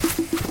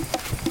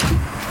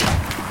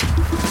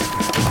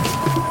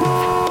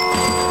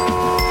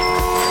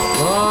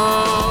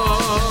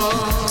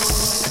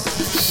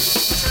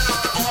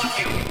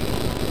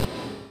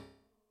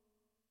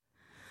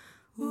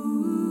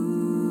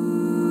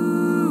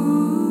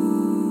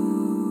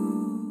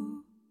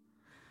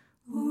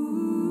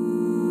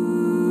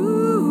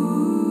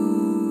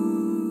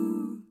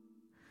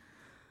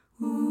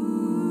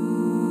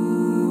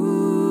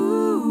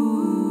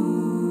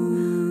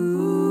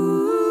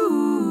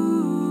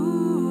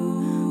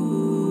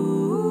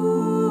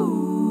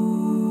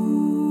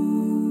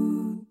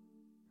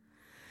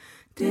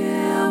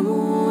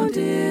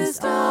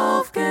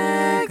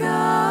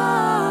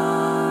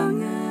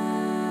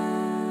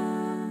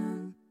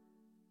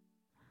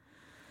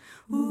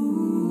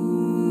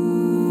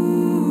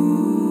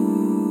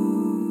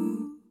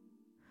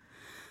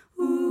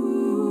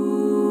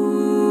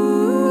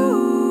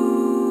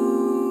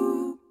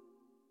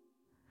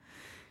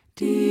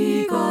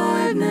Die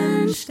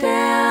goldenen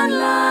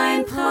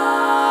Sternlein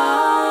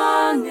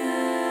prangen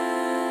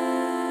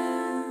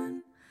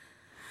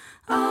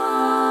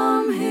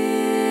am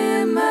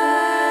Himmel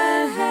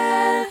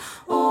hell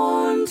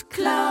und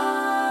klar.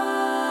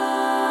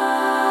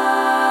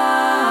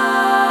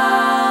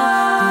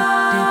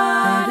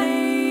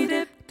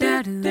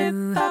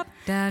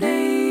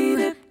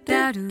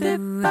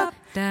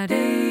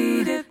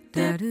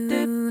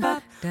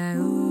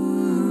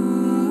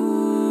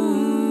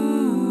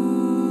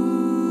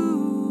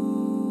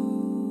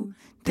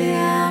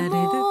 Der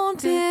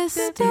Mond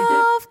ist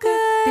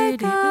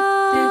aufgegangen,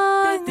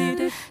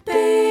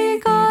 die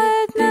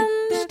goldenen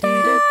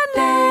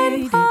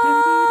Sterne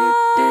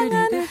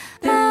prangen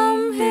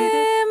am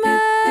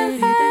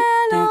Himmel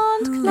hell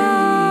und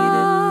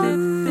klar.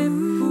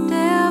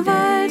 Der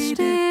Wald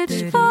steht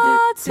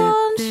schwarz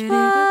und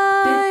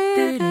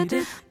schweigend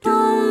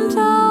und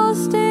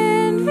aus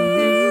den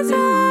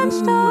Wiesen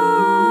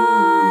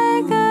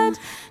steigend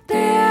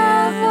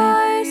der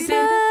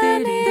weiße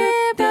Nebel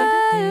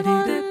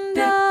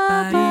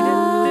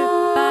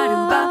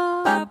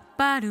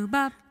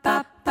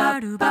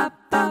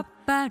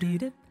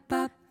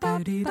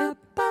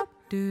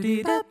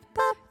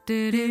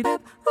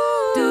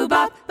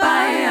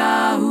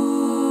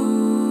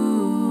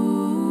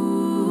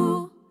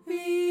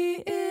Wie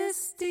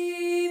ist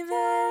die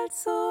Welt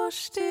so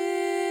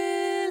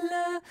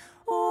stille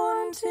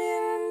und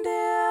in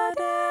der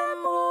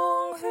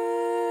Dämmerung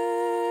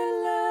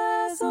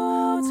Höhle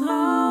so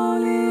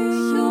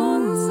traulich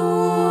und so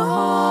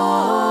hold.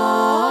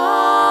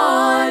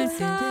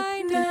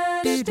 Deine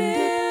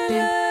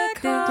Stille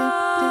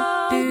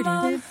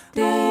Kammer,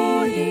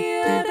 wo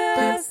hier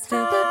des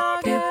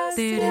Tages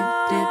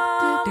Jahr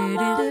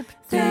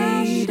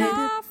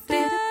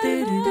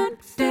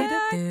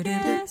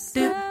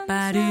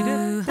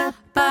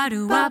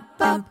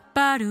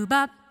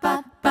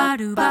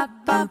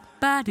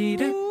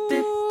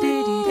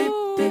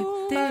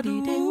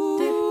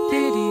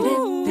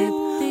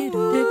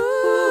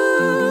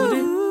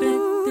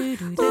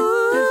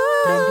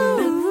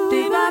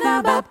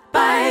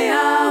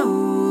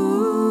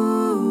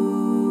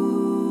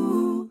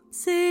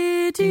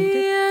Seht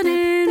ihr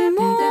den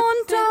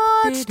Mond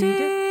dort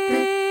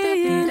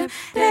stehen?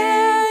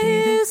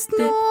 Er ist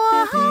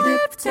nur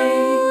halb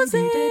zu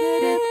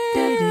sehen.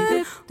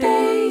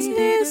 Und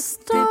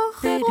ist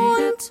doch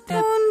rund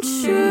und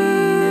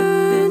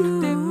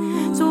schön.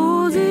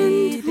 So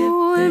sind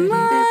wohl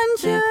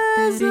manche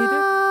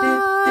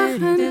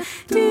Sachen,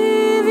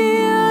 die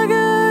wir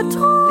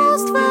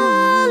getrost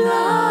verlachen,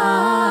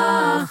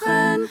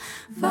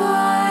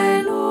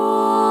 weil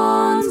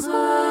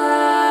unsere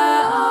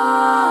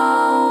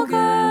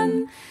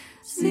Augen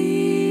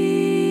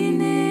sie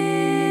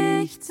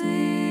nicht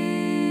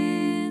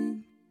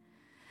sehen.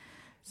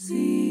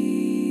 Sie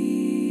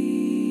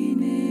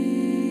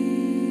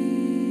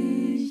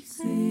nicht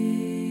sehen.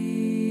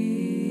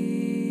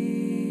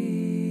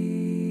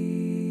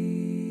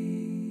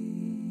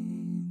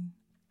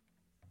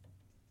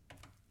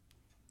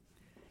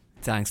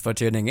 Thanks for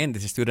tuning in.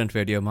 This is Student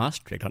Radio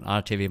Maastricht on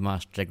RTV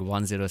Maastricht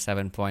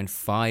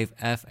 107.5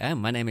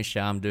 FM. My name is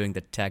Sham, doing the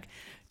tech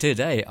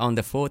today on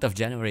the 4th of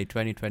January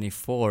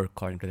 2024,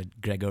 according to the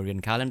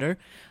Gregorian calendar.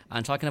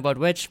 And talking about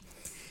which,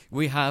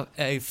 we have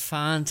a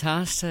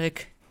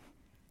fantastic,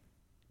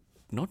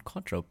 not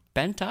quattro,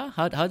 penta?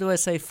 How do I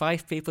say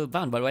 5-people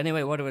band? But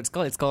anyway, whatever it's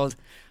called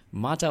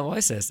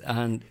Matavoices.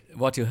 And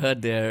what you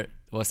heard there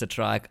was the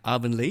track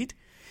Urban Lead.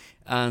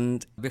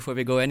 And before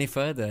we go any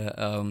further,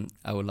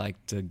 I would like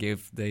to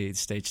give the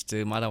stage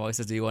to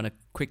Matavoices. Do you want to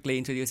quickly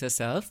introduce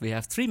yourself? We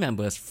have 3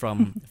 members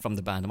from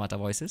the band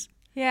Matavoices.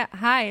 Yeah,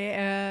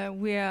 hi,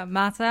 we are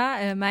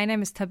Marta. My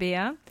name is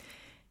Tabea.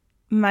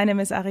 My name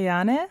is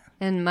Ariane.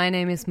 And my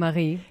name is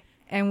Marie.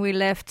 And we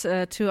left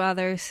 2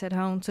 others at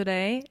home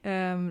today,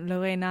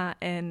 Lorena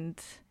and...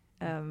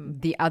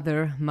 the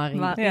other Marie.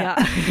 Yeah.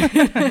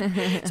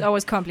 It's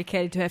always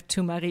complicated to have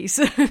 2 Maries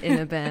in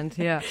a band,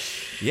 yeah.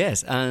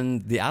 Yes,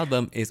 and the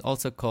album is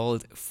also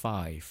called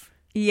 5.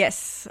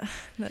 Yes,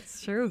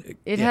 that's true.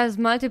 It has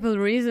multiple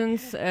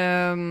reasons.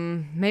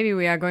 Maybe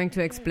we are going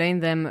to explain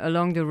them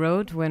along the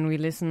road when we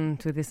listen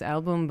to this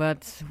album.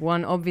 But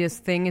one obvious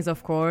thing is,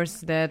 of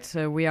course, that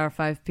we are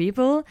 5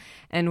 people.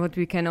 And what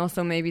we can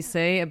also maybe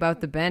say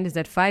about the band is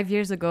that 5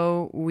 years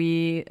ago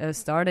we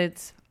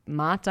started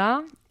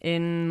Marta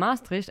in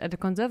Maastricht at the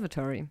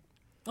conservatory.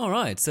 All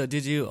right. So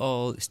did you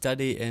all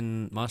study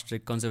in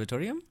Maastricht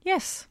Conservatorium?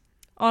 Yes,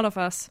 all of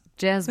us.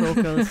 Jazz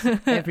vocals,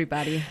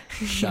 everybody.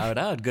 Shout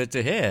out. Good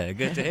to hear.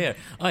 Good to hear.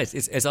 Oh,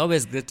 it's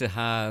always good to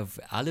have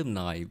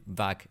alumni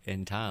back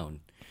in town.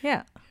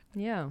 Yeah.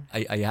 Yeah.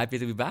 Are you happy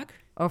to be back?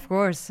 Of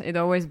course. It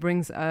always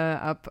brings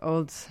up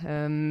old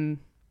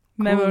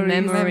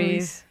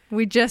memories.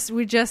 We just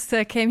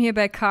came here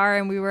by car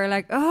and we were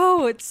like,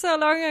 oh, it's so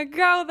long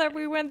ago that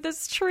we went this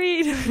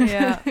street.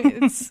 Yeah,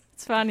 it's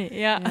funny.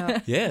 Yeah.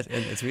 Yes,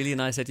 and it's really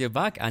nice that you're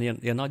back.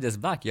 And you're not just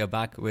back, you're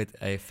back with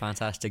a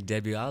fantastic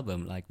debut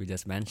album, like we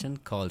just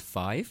mentioned, called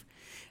VIJF.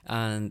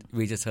 And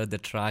we just heard the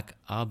track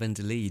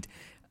Abendlied.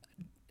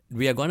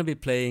 We are going to be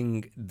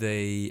playing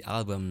the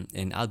album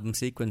in album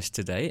sequence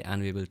today,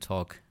 and we will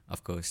talk,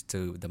 of course,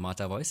 to the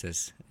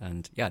Matavoices.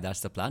 And yeah, that's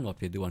the plan, what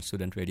we do on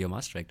Student Radio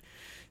Maastricht.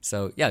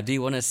 So yeah, do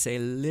you want to say a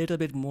little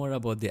bit more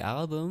about the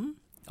album,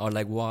 or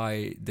like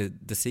why the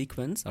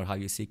sequence, or how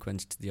you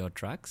sequenced your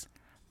tracks?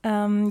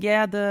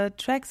 The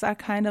tracks are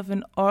kind of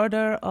in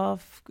order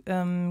of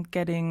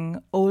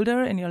getting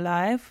older in your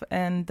life.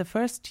 And the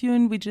first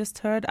tune we just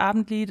heard,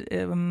 Abendlied,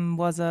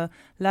 was a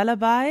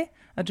lullaby,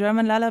 a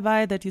German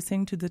lullaby that you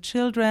sing to the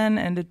children.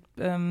 And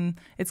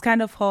it's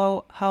kind of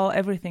how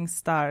everything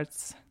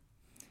starts.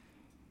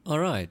 All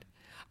right.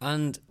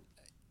 And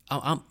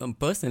I'm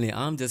personally,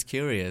 I'm just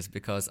curious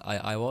because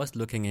I was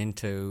looking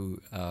into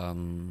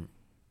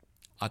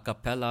a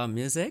cappella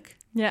music.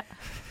 Yeah.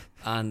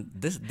 And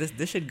this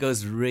shit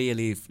goes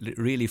really,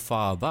 really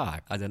far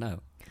back. I don't know.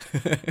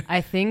 I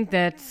think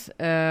that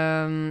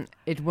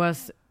it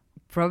was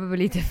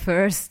probably the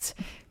first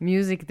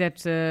music that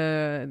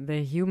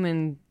the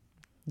human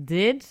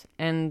did.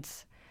 And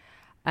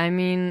I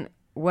mean,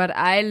 what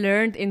I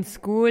learned in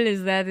school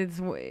is that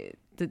it's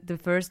the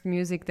first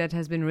music that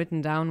has been written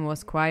down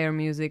was choir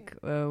music,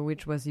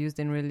 which was used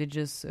in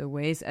religious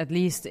ways, at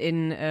least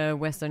in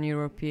Western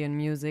European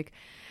music.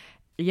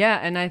 Yeah,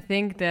 and I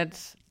think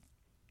that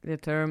the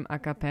term a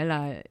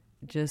cappella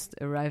just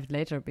arrived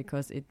later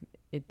because it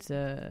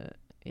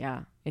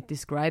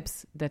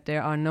describes that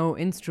there are no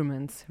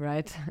instruments,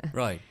 right?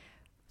 Right.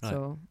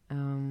 So,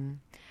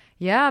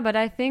 but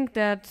I think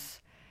that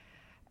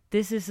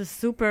this is a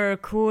super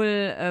cool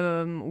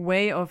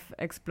way of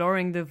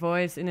exploring the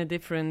voice in a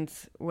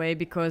different way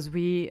because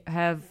we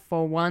have,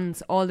 for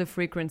once, all the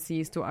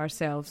frequencies to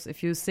ourselves.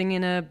 If you sing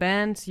in a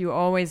band, you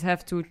always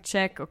have to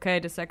check, okay,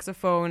 the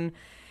saxophone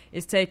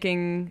is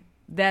taking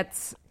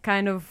that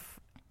kind of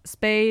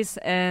space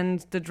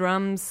and the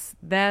drums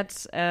that,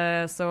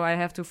 so I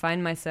have to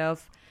find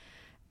myself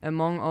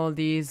among all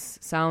these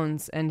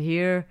sounds. And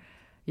here,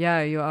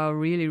 you are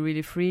really,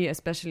 really free,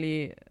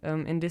 especially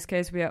in this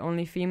case we are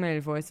only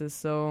female voices,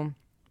 so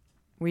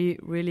we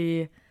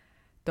really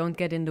don't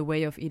get in the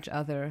way of each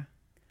other.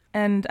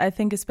 And I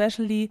think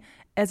especially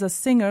as a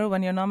singer,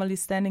 when you're normally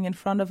standing in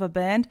front of a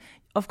band,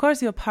 of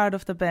course you're part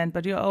of the band,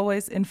 but you're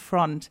always in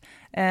front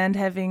and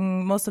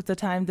having most of the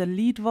time the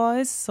lead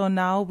voice. So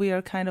now we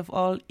are kind of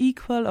all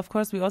equal. Of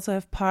course, we also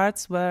have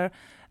parts where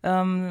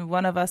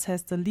one of us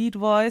has the lead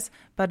voice,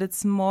 but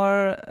it's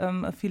more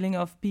a feeling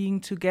of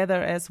being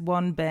together as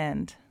one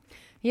band.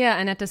 Yeah,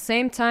 and at the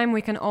same time,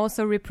 we can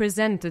also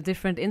represent the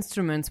different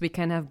instruments. We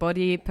can have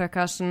body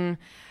percussion,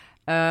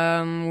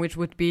 which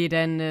would be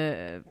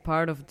then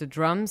part of the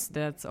drums.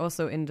 That's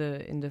also in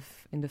the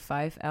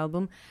VIJF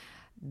album.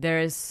 There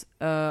is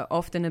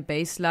often a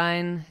bass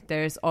line.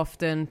 There is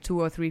often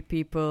 2 or 3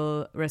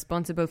 people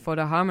responsible for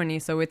the harmony.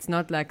 So it's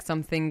not like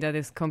something that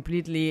is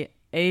completely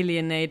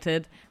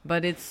alienated,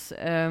 but it's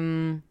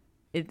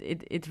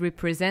it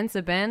represents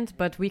a band.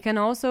 But we can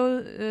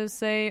also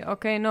say,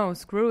 okay, no,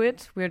 screw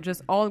it. We're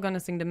just all gonna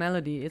sing the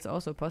melody. It's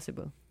also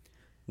possible.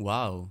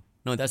 Wow.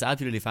 No, that's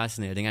absolutely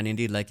fascinating. And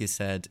indeed, like you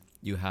said,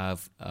 you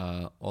have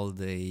all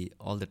the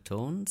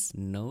tones,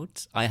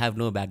 notes. I have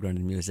no background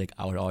in music.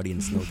 Our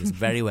audience knows this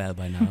very well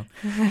by now.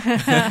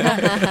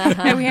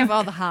 And we have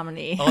all the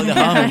harmony. All the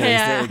harmonies,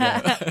 there you go.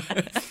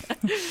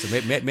 So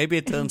maybe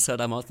it turns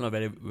out I'm also not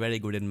very, very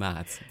good in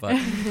maths. But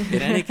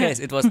in any case,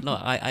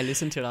 I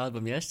listened to your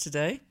album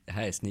yesterday. I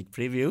had a sneak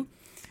preview.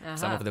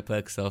 Some of the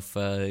perks of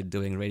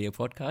doing radio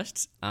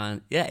podcasts,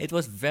 and yeah, it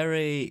was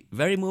very,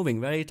 very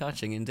moving, very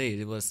touching indeed.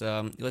 It was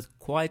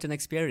quite an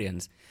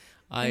experience.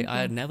 I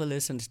had never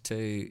listened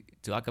to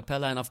a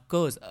cappella, and of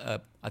course,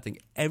 I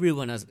think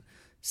everyone has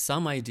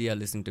some idea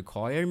listening to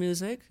choir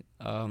music,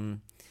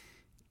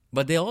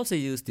 but they also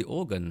use the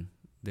organ,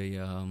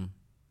 in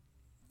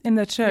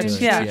the church.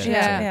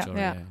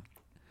 Yeah.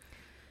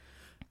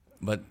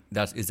 But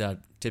is that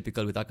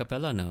typical with a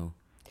cappella now?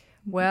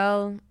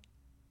 Well,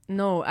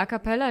 no, a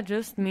cappella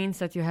just means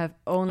that you have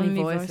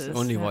only voices.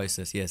 Only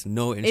voices, yes.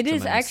 No instruments. It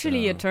is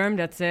actually a term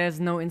that says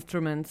no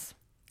instruments.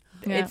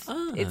 Yeah.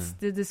 It's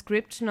the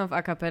description of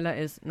a cappella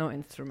is no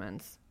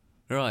instruments.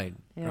 Right.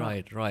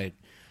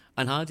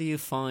 And how do you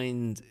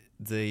find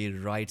the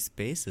right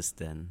spaces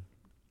then?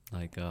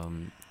 Like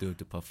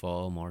to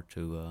perform or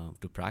to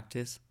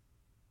practice?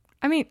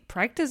 I mean,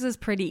 practice is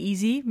pretty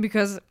easy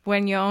because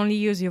when you only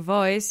use your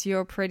voice,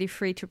 you're pretty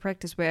free to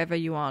practice wherever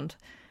you want.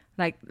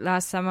 Like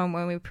last summer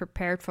when we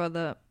prepared for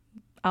the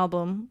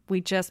album,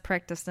 we just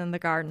practiced in the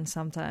garden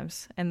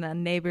sometimes, and the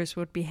neighbors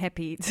would be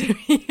happy to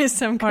hear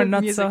some good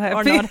music. So happy.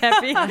 Or not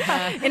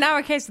happy. In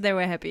our case, they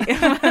were happy.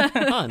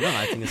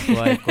 I think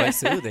it's quite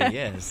soothing,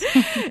 yes.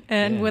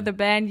 And with the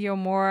band, you're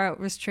more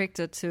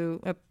restricted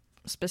to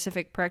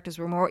specific practice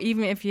room, or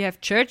even if you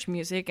have church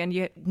music and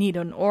you need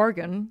an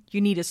organ, you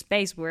need a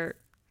space where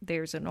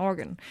there's an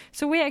organ.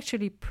 So we're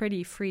actually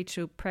pretty free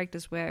to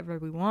practice wherever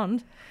we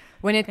want.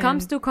 When it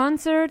comes to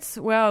concerts,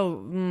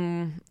 well,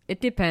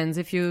 it depends.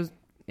 If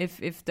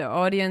the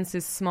audience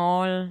is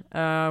small,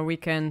 we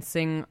can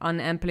sing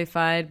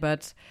unamplified,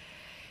 but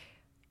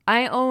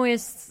I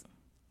always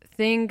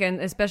think, and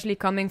especially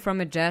coming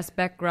from a jazz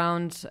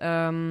background,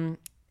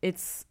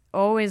 it's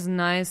always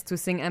nice to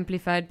sing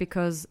amplified,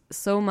 because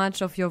so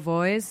much of your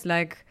voice,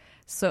 the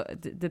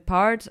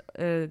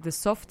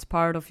soft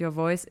part of your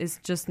voice is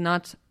just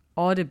not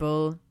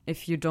audible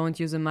if you don't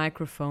use a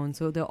microphone.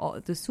 So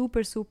the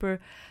super, super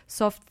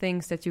soft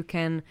things that you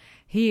can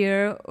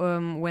hear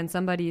when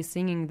somebody is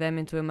singing them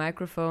into a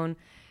microphone,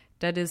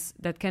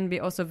 that can be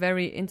also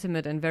very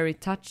intimate and very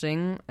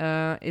touching,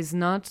 is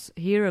not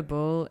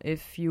hearable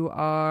if you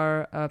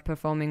are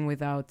performing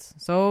without.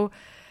 So,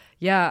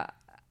 yeah,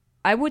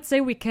 I would say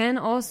we can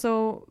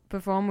also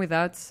perform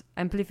without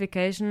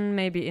amplification,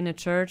 maybe in a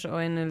church or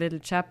in a little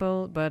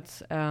chapel.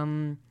 But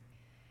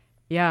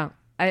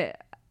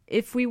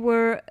if we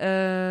were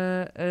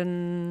a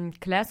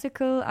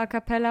classical a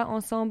cappella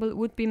ensemble,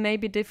 would be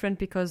maybe different,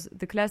 because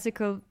the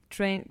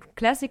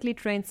classically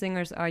trained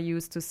singers are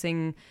used to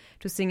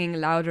singing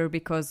louder,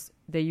 because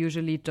they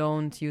usually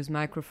don't use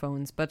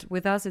microphones. But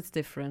with us, it's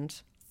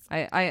different.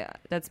 I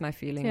that's my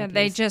feeling. Yeah,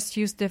 they just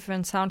use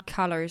different sound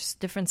colors,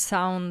 different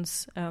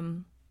sounds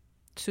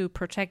to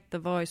protect the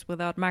voice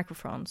without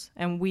microphones.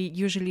 And we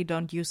usually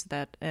don't use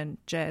that in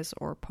jazz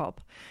or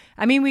pop.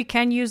 I mean, we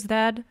can use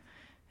that,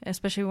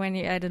 especially when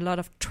you add a lot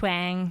of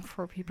twang,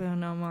 for people who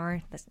know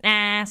more. This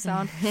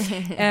sound.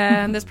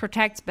 This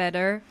protects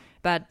better.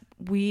 But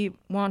we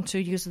want to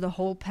use the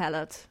whole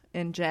palette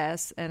in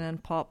jazz and in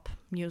pop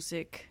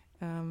music.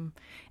 And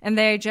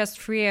they're just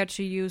freer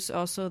to use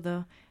also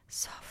the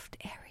soft,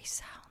 airy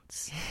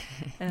sounds.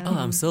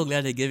 I'm so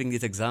glad you're giving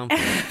this example.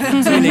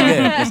 It's really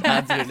good. It's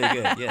absolutely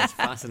good. Yes,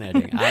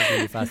 fascinating.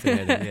 Absolutely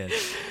fascinating,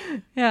 yes.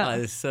 Yeah.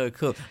 Oh, it's so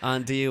cool.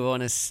 And do you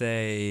want to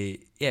say,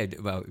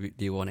 do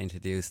you want to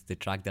introduce the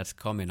track that's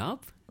coming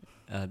up?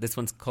 This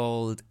one's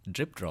called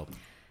Drip Drop.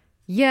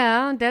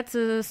 Yeah, that's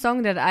a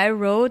song that I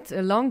wrote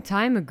a long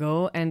time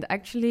ago, and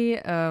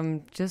actually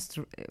just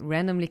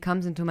randomly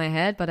comes into my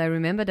head. But I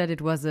remember that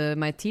it was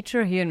my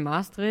teacher here in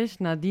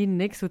Maastricht, Nadine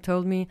Nix, who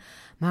told me,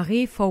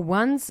 Marie, for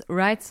once,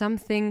 write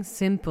something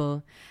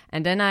simple.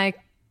 And then I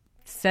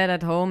sat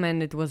at home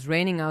and it was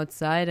raining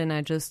outside, and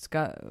I just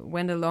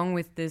went along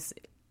with this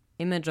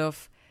image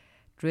of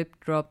drip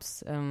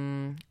drops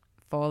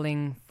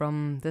falling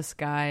from the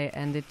sky,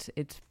 and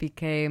it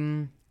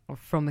became, or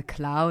from a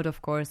cloud,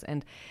 of course,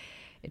 and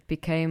it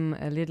became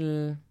a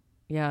little,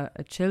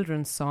 a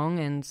children's song.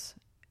 And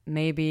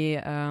maybe,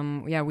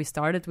 we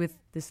started with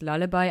this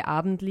lullaby,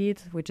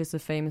 Abendlied, which is a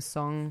famous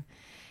song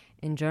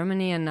in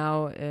Germany. And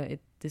now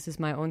this is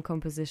my own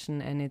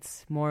composition, and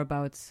it's more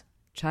about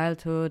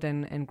childhood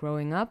and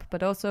growing up,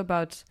 but also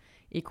about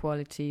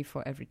equality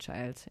for every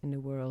child in the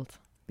world.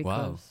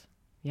 Because,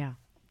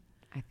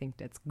 I think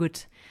that's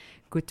good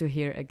to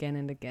hear again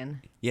and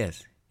again.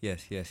 Yes.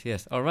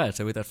 All right,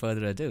 so without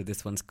further ado,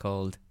 this one's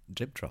called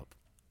Drip Drop.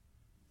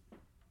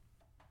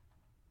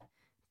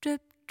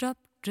 Drip, drop,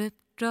 drip,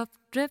 drop,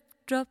 drip,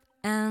 drop,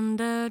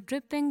 and a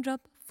dripping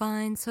drop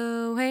finds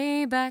her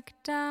way back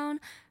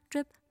down.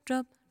 Drip,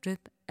 drop,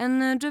 drip,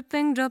 and a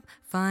dripping drop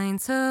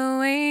finds her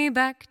way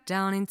back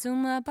down into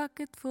my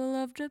bucket full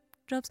of drip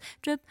drops.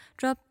 Drip,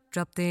 drop,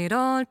 drop, they'd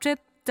all drip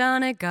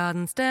down a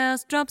garden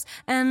stairs, drops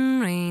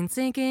and rain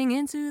sinking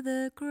into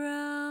the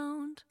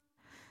ground.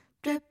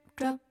 Drip,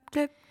 drop,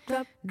 drip,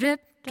 drop,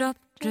 drip, drop,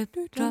 drip,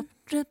 drop,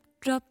 drip,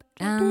 drop,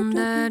 and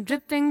the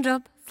dripping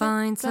drop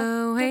finds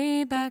her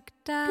way back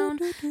down.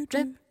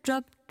 Drip,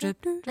 drop,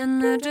 drip,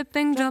 and the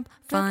dripping drop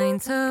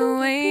finds her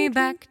way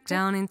back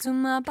down into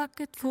my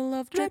bucket full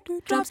of drip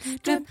drops.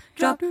 Drip,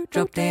 drop,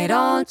 drop, they'd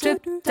all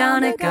drip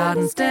down a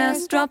garden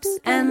stairs, drops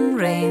and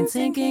rain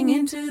sinking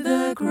into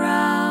the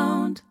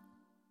ground.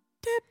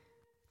 Tip,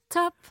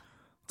 top,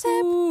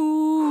 tip,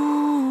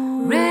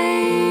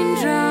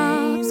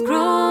 raindrops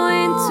grow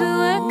into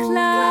a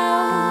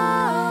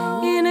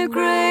cloud, in a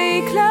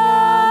grey cloud,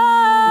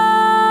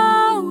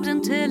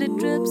 until it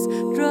drips,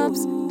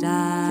 drops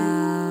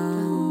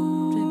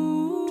down. Drip,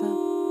 drop,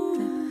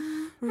 drip.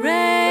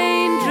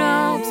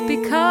 Raindrops,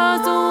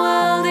 because the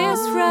world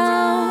is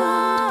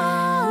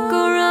round,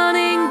 go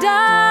running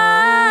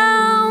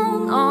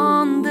down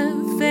on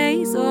the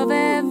face of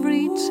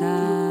every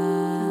child.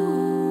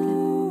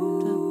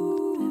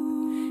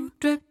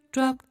 Drip,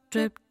 drop,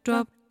 drip,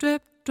 drop,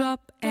 drip,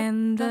 drop,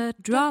 and the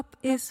drop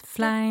is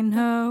flying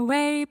her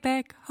way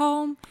back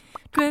home.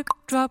 Drip,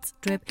 drop,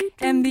 drip,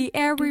 and the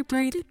air we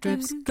breathe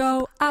drips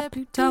go up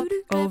top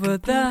over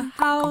the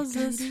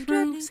houses'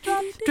 roofs.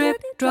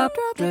 Drip, drop,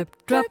 drip,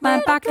 drop,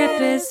 my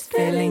bucket is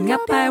filling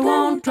up. I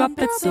won't drop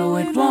it so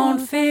it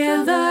won't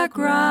fill the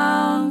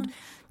ground.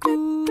 Drip,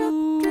 drop,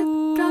 drip,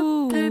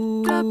 drop, drip,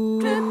 drop,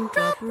 drip,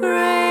 drop.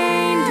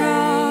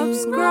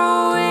 Raindrops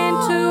grow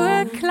into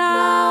a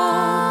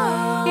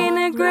cloud, in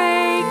a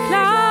grey cloud,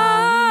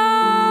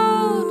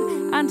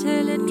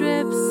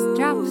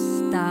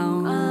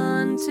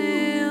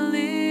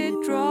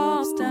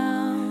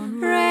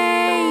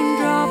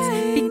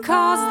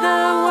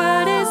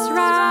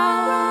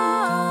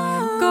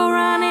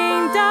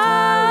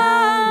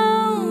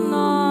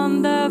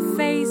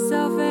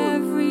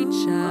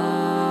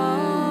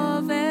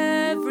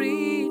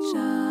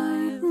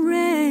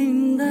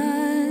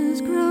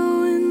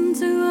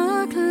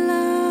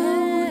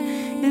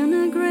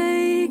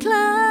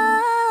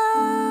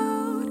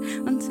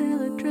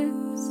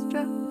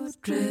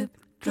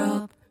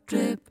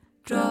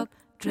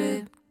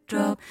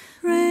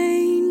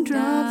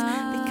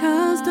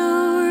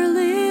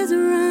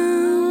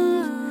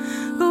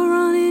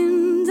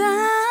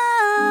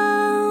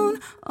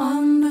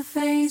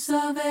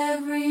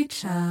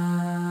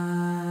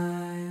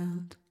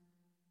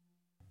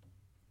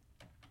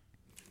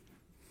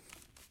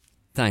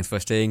 Thanks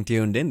for staying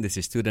tuned in. This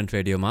is Student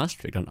Radio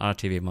Maastricht on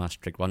RTV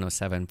Maastricht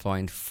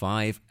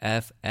 107.5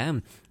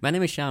 FM. My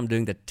name is Sham,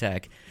 doing the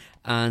tech,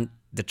 and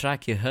the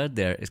track you heard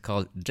there is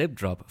called Drip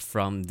Drop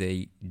from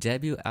the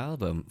debut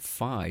album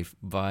 5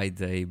 by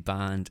the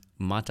band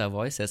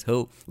Matavoices,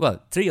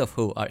 three of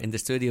who are in the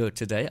studio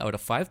today out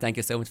of 5. Thank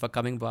you so much for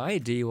coming by.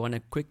 Do you want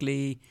to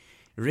quickly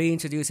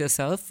reintroduce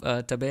yourself,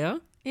 Tabea?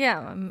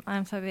 Yeah,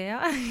 I'm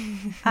Tabea.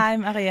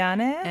 I'm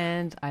Ariane.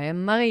 And I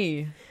am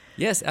Marie.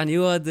 Yes, and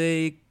you are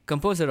the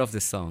composer of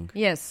this song.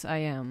 Yes, I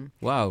am.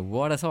 Wow,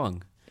 what a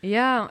song.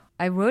 Yeah,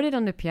 I wrote it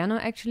on the piano,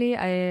 actually.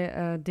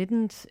 I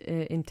didn't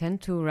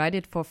intend to write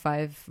it for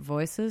 5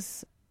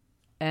 voices.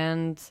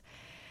 And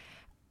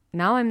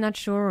now I'm not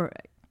sure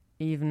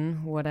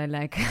even what I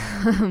like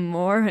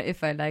more,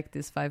 if I like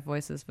this 5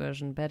 voices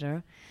version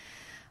better.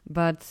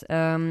 But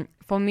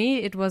for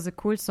me, it was a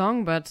cool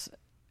song, but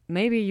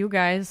maybe you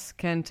guys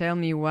can tell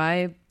me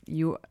why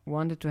you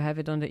wanted to have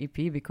it on the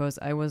EP, because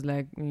I was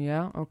like,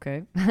 yeah,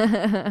 okay.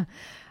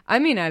 I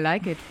mean, I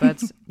like it,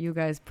 but you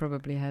guys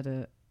probably had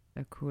a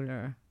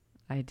cooler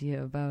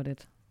idea about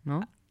it,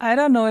 no? I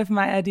don't know if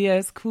my idea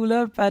is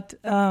cooler, but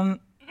I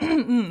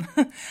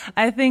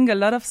think a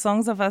lot of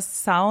songs of us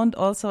sound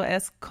also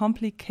as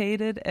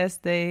complicated as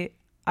they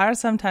are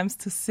sometimes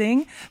to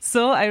sing.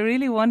 So I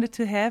really wanted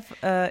to have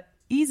a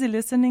easy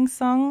listening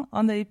song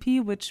on the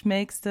EP, which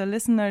makes the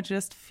listener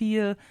just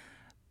feel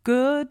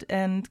good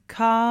and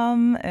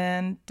calm,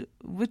 and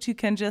which you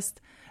can just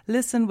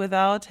listen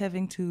without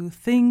having to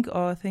think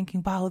or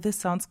thinking, wow, this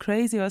sounds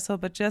crazy or so,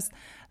 but just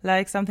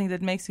like something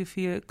that makes you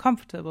feel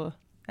comfortable.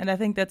 And I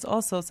think that's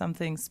also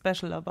something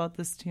special about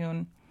this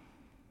tune.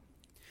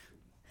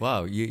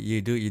 Wow,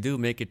 you do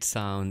make it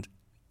sound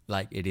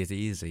like it is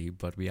easy,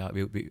 but I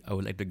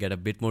would like to get a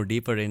bit more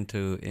deeper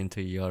into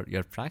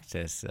your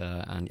practice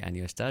and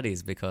your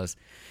studies, because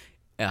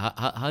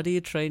how do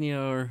you train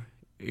your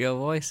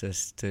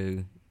voices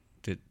to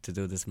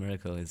do this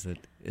miracle? Is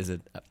it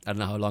I don't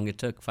know how long it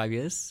took, 5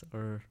 years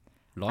or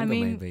longer,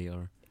 maybe,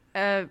 or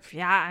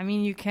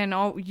you can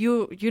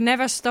you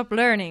never stop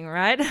learning,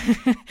 right?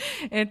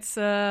 It's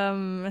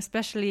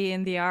especially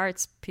in the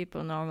arts,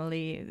 people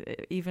normally,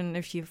 even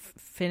if you've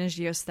finished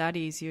your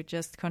studies, you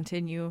just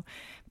continue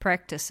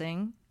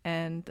practicing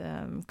and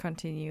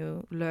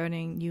continue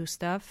learning new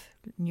stuff,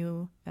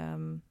 new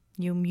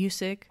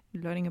music,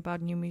 learning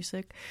about new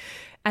music.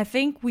 I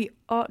think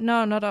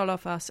no, not all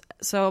of us.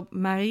 So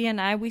Marie and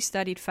I, we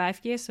studied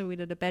 5 years, so we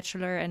did a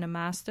bachelor and a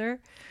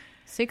master.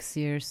 6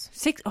 years.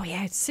 6? Oh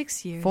yeah, it's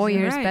 6 years. 4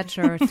 years right.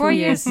 bachelor, 2 4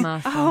 years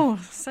master. Oh,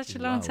 such a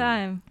long Wow.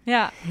 time.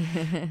 Yeah.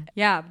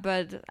 Yeah,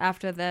 but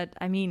after that,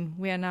 I mean,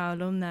 we are now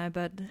alumni,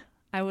 but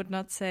I would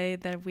not say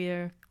that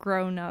we're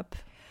grown up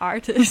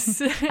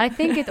artists. I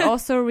think it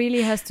also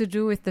really has to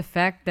do with the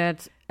fact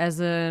that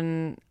as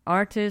an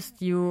artist,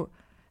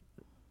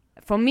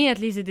 for me at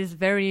least, it is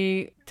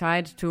very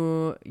tied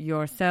to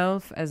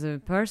yourself as a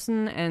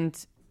person,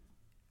 and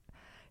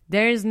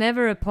there is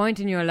never a point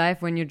in your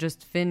life when you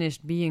just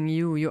finished being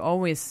you. You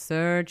always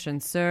search, and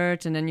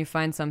then you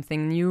find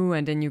something new,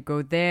 and then you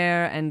go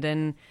there, and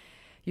then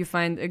you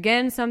find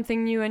again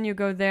something new, and you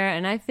go there.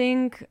 And I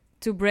think,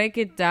 to break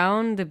it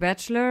down, the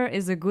bachelor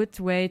is a good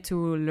way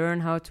to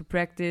learn how to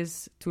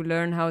practice, to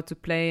learn how to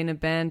play in a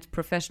band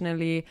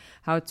professionally,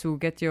 how to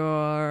get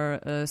your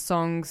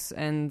songs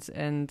and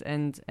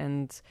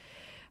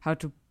how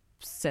to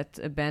set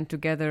a band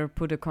together,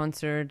 put a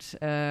concert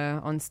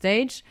on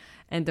stage.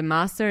 And the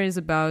master is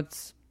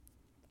about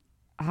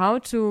how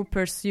to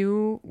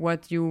pursue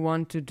what you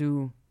want to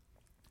do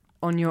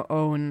on your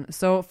own.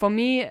 So for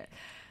me,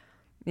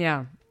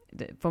 yeah,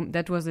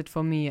 that was it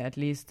for me, at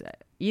least.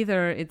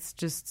 Either it's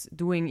just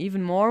doing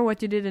even more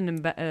what you did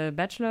in a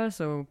bachelor,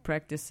 so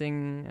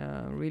practicing,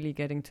 really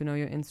getting to know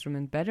your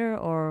instrument better,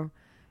 or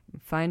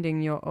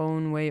finding your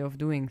own way of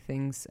doing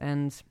things.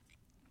 And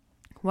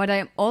what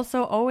I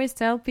also always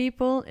tell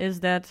people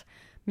is that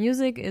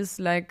music is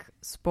like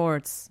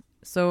sports.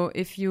 So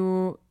if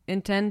you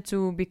intend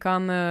to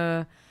become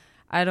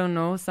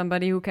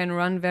somebody who can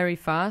run very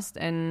fast,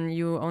 and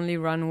you only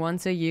run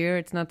once a year,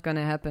 it's not going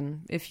to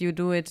happen. If you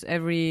do it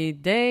every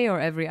day or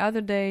every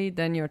other day,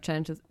 then your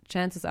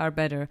chances are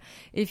better.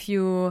 If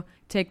you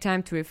take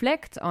time to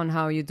reflect on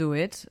how you do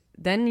it,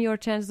 then your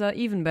chances are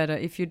even better.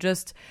 If you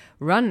just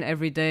run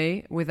every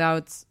day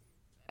without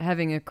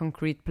having a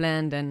concrete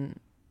plan, then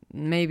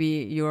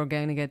maybe you're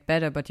going to get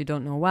better, but you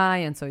don't know why,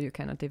 and so you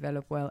cannot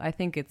develop well. I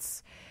think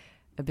it's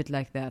a bit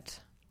like that.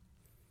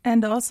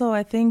 And also,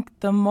 I think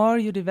the more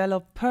you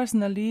develop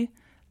personally,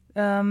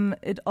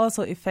 it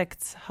also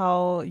affects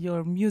how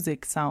your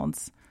music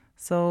sounds.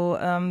 So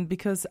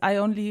because I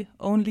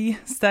only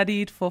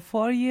studied for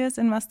 4 years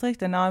in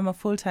Maastricht, and now I'm a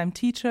full-time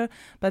teacher,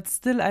 but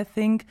still I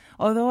think,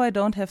 although I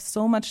don't have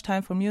so much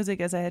time for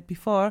music as I had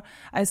before,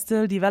 I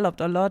still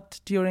developed a lot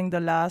during the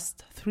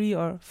last 3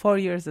 or 4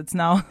 years it's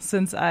now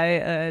since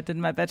I did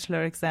my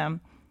bachelor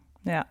exam.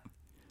 Yeah.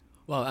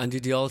 Wow, and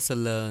did you also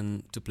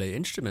learn to play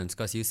instruments?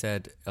 Because you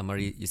said,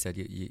 Marie, you said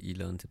you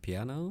learned the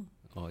piano,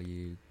 or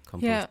you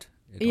composed?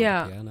 it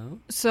on the piano?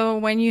 So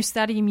when you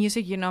study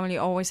music, you normally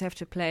always have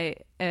to play.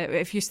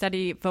 If you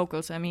study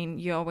vocals, I mean,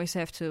 you always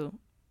have to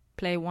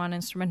play one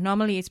instrument.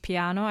 Normally it's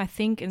piano. I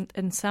think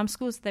in some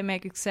schools they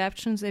make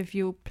exceptions if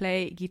you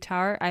play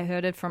guitar. I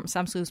heard it from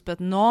some schools, but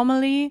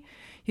normally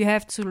you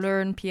have to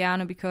learn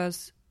piano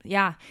because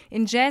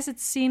in jazz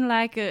it's seen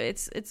like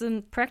it's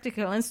a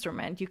practical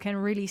instrument. You can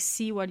really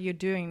see what you're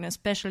doing,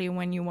 especially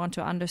when you want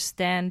to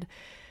understand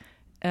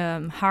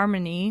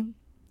harmony.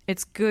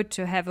 It's good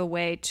to have a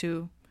way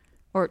to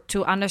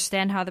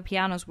understand how the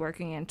piano's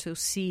working and to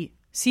see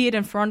it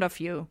in front of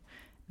you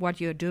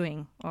what you're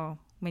doing, or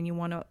when you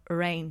want to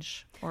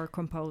arrange or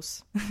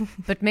compose.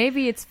 But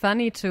maybe it's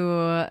funny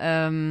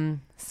to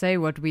say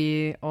what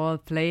we all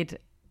played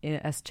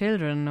as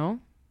children, no?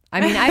 I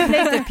mean, I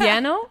played the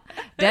piano,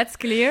 that's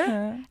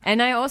clear.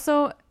 And I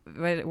also,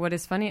 what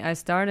is funny, I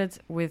started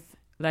with,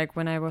 like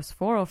when I was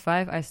 4 or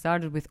 5, I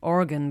started with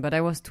organ, but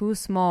I was too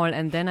small,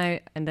 and then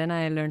I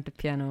learned the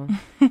piano.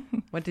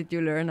 What did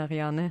you learn,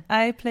 Ariane?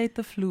 I played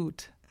the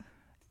flute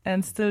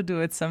and still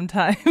do it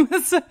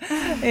sometimes.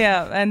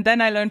 And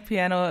then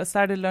I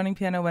started learning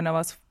piano when I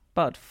was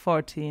about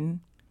 14.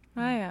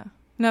 Oh, yeah.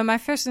 No, my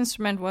first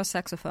instrument was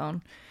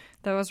saxophone.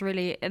 That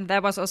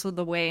was also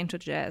the way into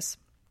jazz.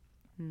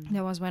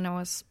 That was when I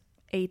was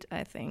 8,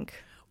 I think.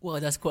 Well,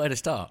 that's quite a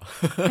start.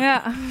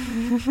 Yeah.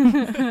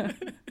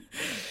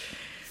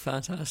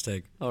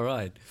 Fantastic. All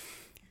right.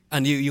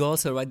 And you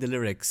also write the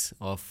lyrics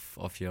of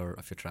your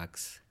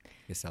tracks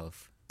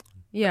yourself?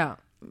 Yeah.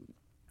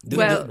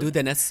 Do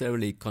they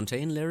necessarily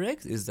contain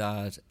lyrics? Is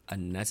that a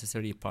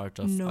necessary part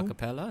of a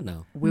cappella?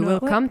 No. We will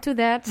come to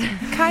that.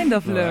 Kind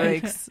of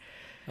lyrics.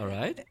 All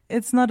right.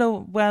 It's not a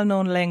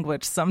well-known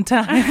language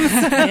sometimes.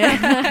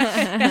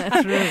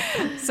 True.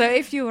 So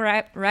if you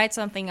write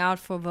something out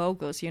for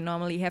vocals, you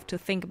normally have to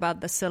think about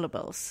the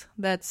syllables.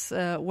 That's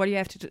what you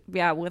have to do.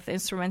 Yeah, with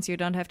instruments, you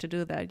don't have to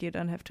do that. You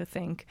don't have to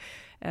think,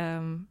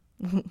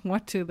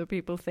 what do the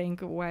people think,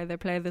 why they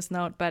play this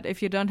note. But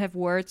if you don't have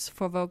words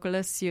for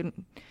vocalists, you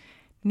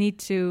need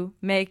to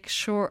make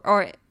sure,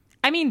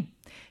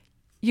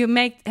 you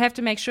have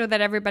to make sure that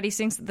everybody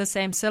sings the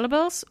same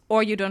syllables,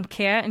 or you don't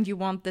care and you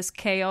want this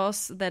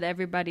chaos that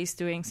everybody's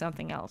doing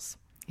something else.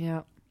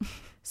 Yeah.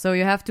 So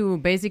you have to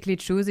basically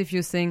choose if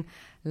you sing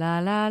la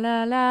la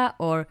la la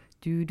or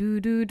do do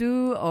do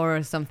do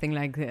or something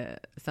like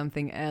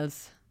something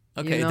else.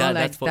 Okay, you know,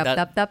 that's like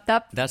tap, tap,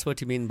 tap. That's what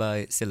you mean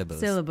by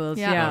syllables. Syllables,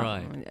 yeah. All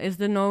right. Is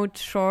the note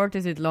short?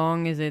 Is it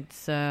long? Is it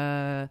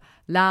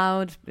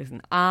loud? Is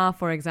an ah,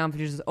 for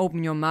example, you just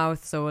open your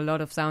mouth so a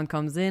lot of sound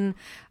comes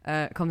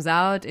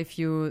out. If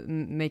you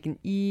make an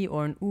e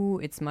or an oo,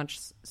 it's much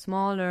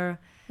smaller.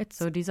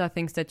 So these are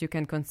things that you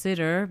can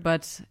consider.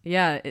 But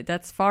yeah,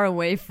 that's far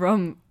away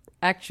from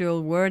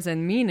actual words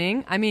and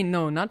meaning. I mean,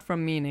 no, not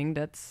from meaning.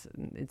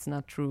 It's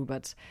not true.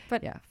 But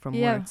yeah, from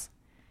words.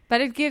 But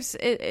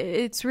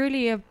it's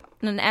really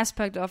an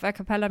aspect of a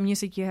cappella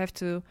music you have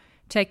to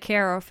take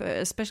care of,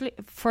 especially,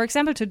 for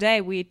example,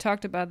 today we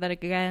talked about that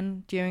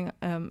again during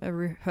a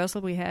rehearsal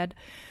we had.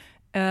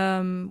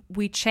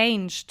 We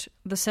changed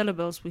the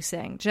syllables we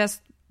sang,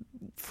 just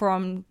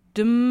from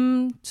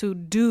dum to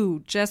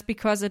do, just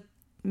because it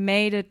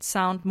made it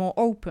sound more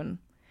open.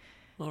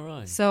 All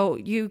right. So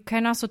you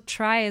can also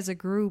try as a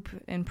group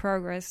in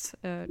progress,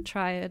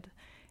 try it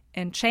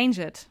and change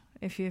it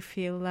if you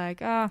feel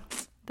like,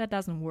 that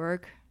doesn't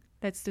work.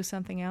 Let's do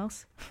something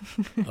else.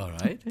 All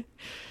right.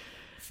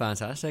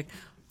 Fantastic.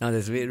 Now,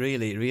 this is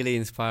really, really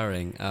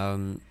inspiring.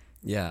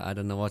 I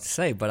don't know what to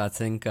say, but I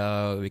think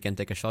we can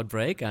take a short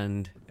break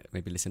and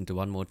maybe listen to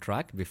one more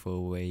track before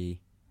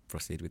we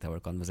proceed with our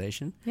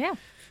conversation. Yeah.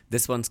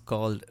 This one's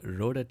called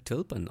Rode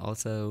Tulpen,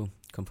 also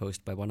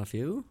composed by one of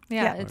you.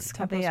 Yeah, it's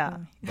composed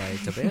by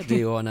Tabea. Do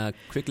you want to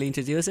quickly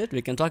introduce it?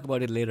 We can talk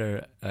about it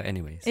later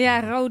anyways.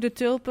 Yeah, Rode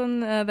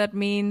Tulpen, that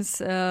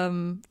means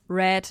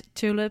red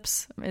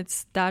tulips.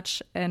 It's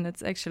Dutch, and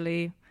it's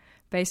actually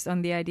based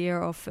on the idea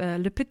of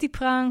Le Petit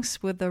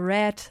Prince with the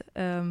red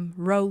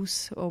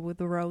rose, or with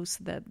the rose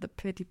that the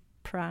Petit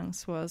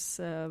Prince was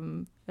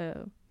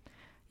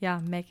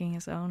making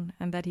his own,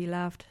 and that he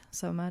loved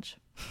so much.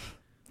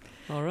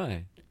 All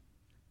right.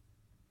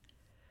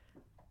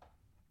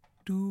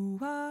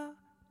 Dua,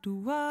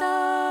 dua,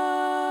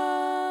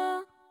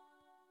 Da,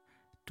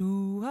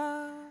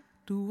 dua,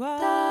 dua,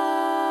 da,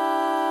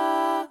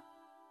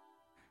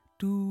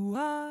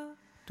 dua,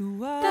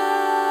 dua,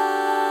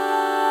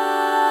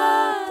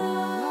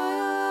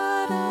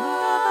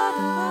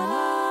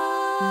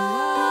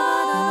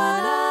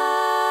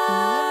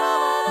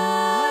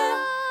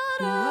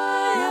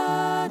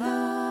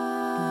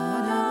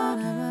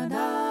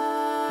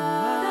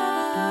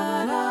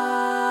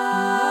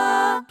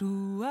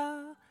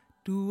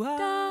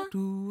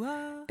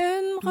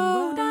 een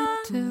rode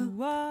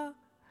tulp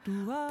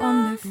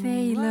onder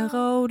vele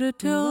rode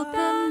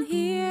tulpen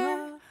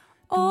hier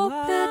op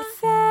het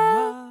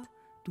veld.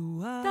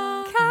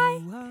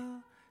 Kijk,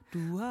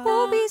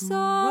 hoe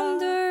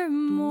bijzonder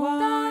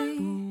mooi.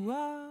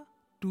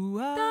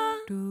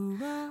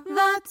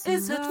 Wat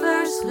is het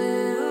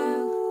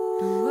verschil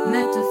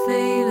Met de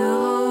vele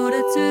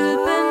rode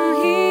tulpen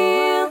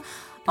hier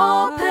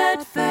op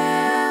het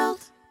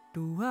veld.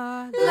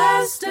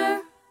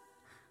 Luister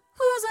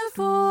hoe ze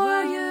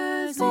voor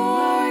je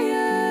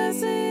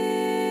zingt.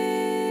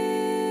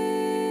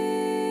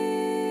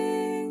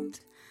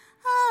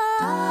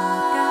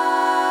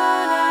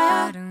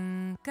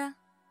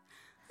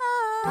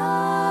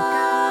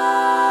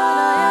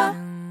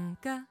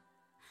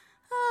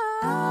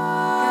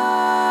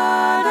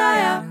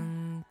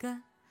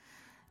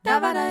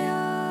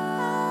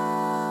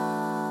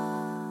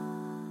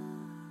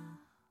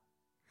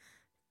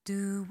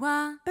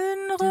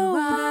 Een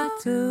rode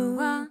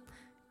tulp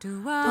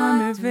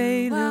onder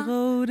vele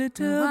rode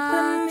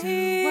tulpen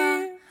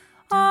hier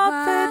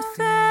op het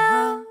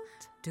veld.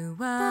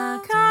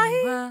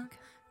 Kijk,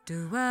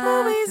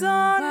 hoe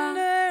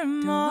bijzonder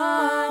mooi.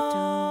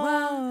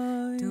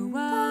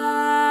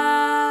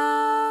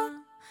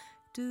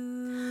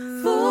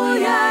 Voel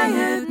jij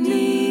het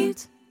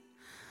niet?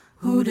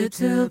 Hoe de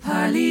tulp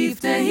haar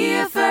liefde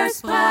hier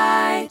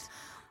verspreidt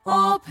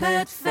op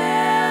het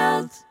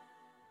veld.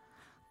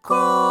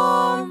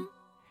 Kom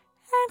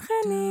En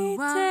geniet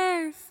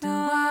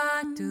ervan.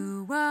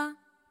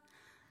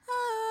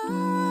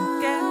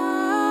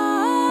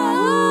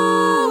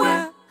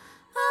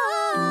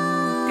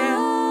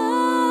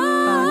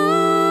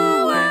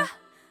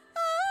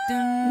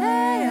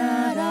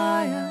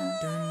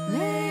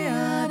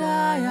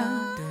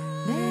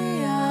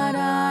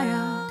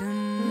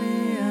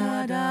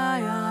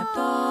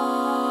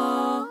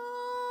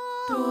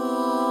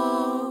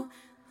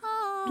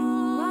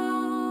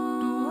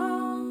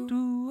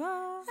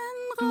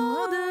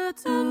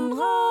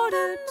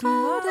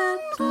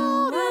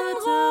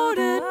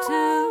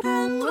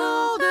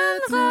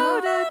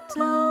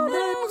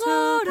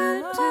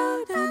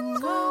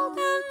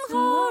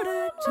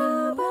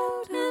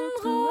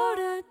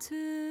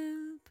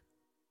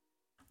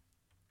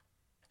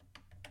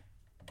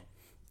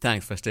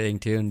 Thanks for staying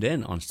tuned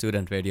in on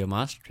Student Radio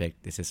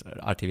Maastricht. This is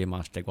RTV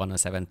Maastricht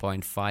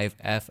 107.5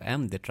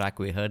 FM. The track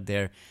we heard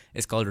there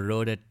is called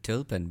Rode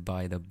Tulpen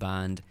by the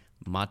band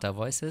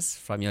Matavoices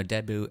from your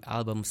debut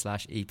album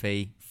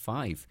 /EP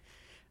 5.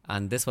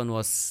 And this one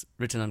was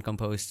written and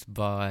composed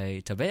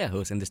by Tabea,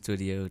 who's in the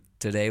studio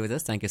today with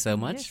us. Thank you so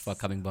much for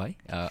coming by,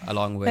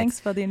 along with... Thanks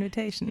for the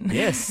invitation.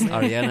 Yes,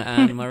 Ariana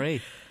and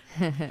Marie.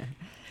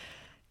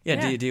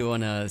 Do you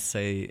want to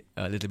say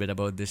a little bit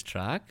about this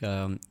track?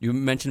 You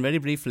mentioned very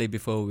briefly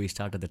before we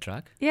started the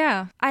track.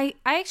 Yeah, I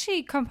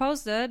actually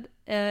composed it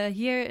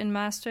here in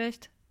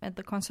Maastricht at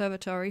the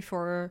conservatory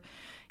for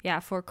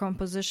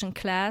composition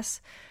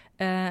class.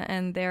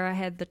 And there I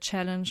had the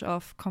challenge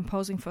of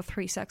composing for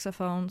 3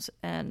 saxophones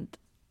and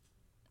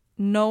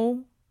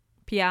no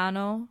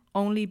piano,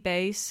 only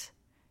bass.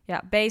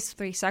 Yeah, bass,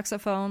 3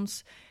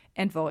 saxophones,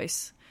 and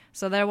voice.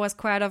 So that was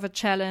quite of a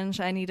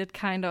challenge. I needed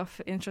kind of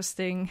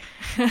interesting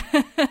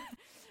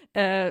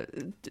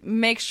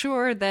make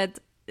sure that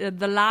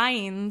the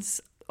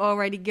lines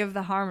already give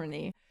the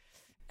harmony.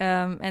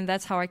 And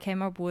that's how I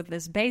came up with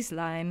this bass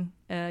line.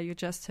 You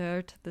just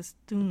heard this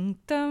dum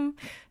dum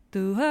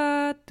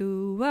doo-ha,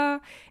 doo-ha.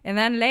 And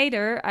then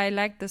later I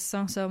liked this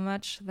song so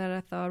much that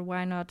I thought,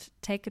 why not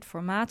take it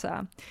for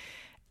Mata?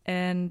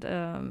 And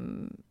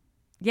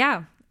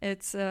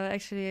it's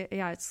actually,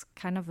 it's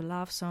kind of a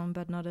love song,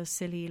 but not a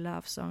silly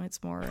love song.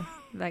 It's more,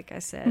 like I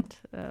said,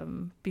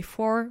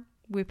 before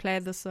we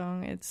played the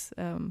song, it's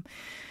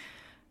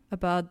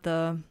about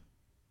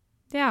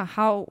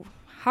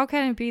how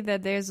can it be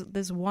that there's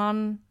this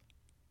one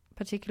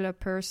particular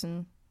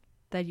person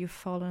that you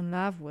fall in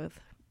love with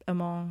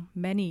among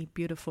many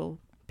beautiful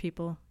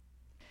people.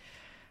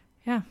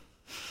 Yeah.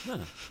 Huh.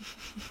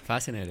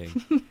 Fascinating.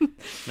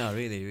 No,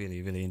 really,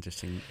 really, really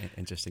interesting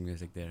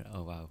music there.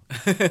 Oh, wow.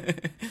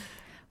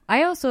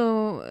 I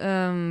also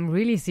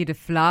really see the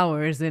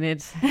flowers in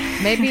it.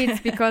 Maybe it's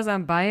because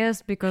I'm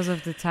biased because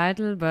of the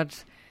title,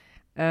 but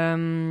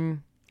I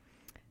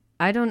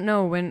don't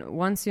know.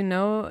 Once you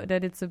know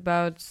that it's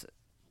about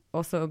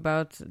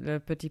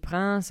the Petit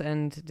Prince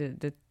and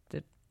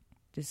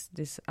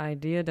this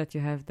idea that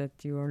you have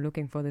that you are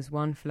looking for this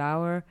one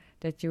flower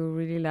that you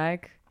really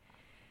like.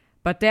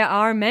 But there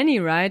are many,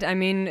 right? I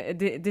mean,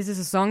 this is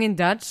a song in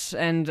Dutch,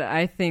 and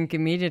I think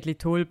immediately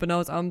Tulpen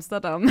aus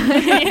Amsterdam,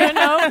 you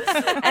know?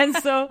 And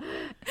so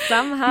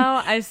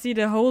somehow I see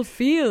the whole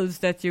fields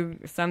that you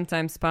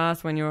sometimes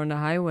pass when you're on the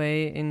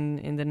highway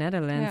in the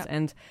Netherlands. Yeah.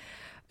 And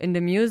in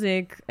the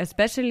music,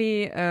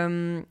 especially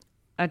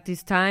at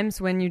these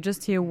times when you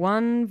just hear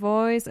one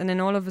voice and then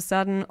all of a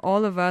sudden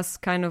all of us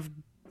kind of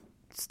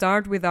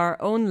start with our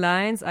own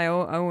lines, I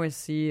always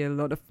see a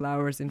lot of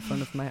flowers in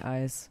front of my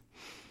eyes.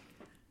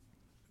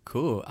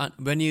 Cool.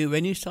 When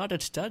you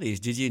started studies,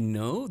 did you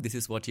know this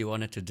is what you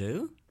wanted to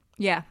do?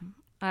 Yeah,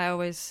 I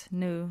always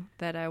knew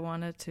that I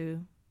wanted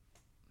to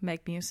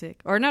make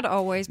music. Or not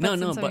always, but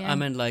but I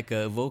meant like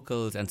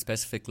vocals and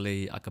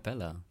specifically a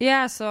cappella.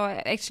 Yeah, so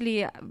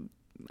actually,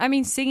 I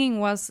mean, singing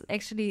was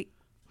actually...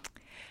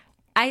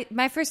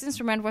 my first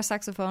instrument was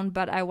saxophone,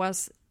 but I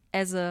was,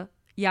 as a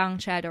young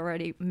child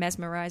already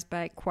mesmerized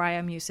by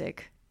choir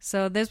music.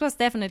 So this was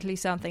definitely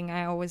something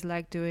I always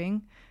liked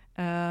doing.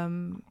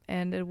 And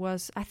it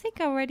was, I think,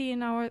 already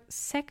in our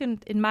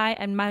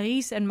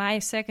Marie's and my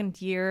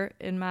second year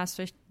in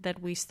Maastricht that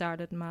we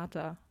started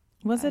Mata.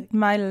 Was it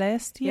my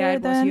last year? Yeah,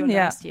 it then? was your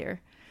last year.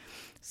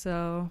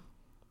 So,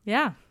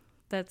 yeah,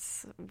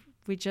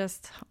 we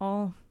just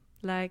all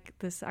like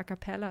this a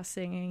cappella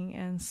singing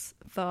and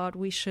thought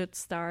we should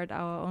start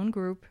our own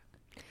group.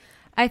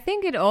 I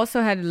think it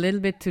also had a little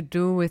bit to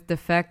do with the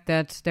fact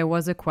that there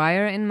was a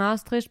choir in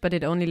Maastricht, but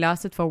it only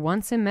lasted for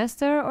one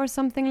semester or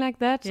something like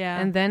that. Yeah.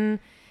 And then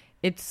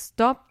it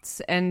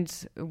stopped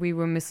and we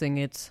were missing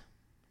it.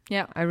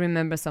 Yeah. I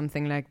remember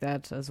something like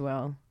that as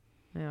well.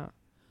 Yeah.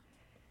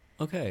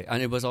 Okay,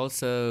 and it was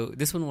also,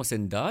 this one was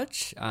in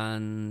Dutch,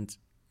 and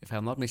if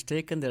I'm not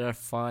mistaken, there are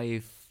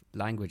 5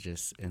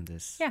 languages in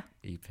this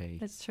EP.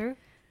 That's true.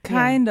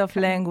 Kind of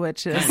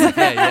languages. True.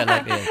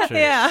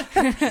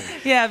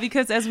 Yeah,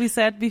 because as we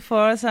said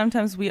before,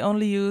 sometimes we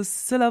only use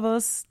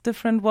syllables,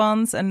 different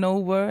ones, and no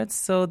words,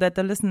 so that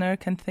the listener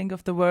can think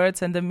of the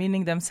words and the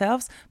meaning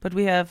themselves. But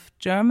we have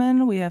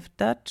German, we have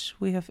Dutch,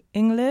 we have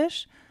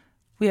English,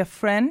 we have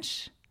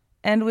French,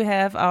 and we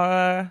have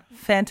our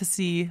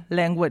fantasy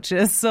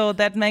languages. So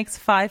that makes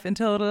 5 in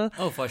total.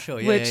 Oh, for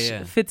sure. Which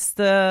fits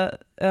the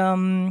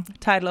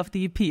title of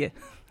the EP.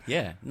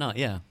 Yeah, no,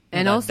 yeah.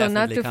 And that also,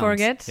 not to counts.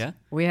 forget,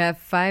 we have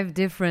 5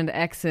 different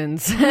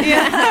accents. Cool.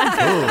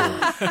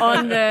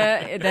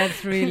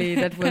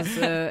 That was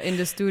in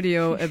the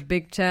studio a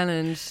big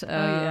challenge.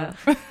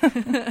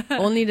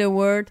 Only the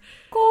word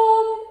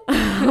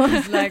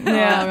was like,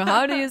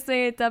 how do you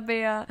say it,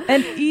 Tabea?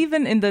 And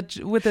even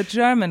with the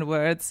German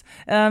words,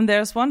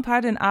 there's one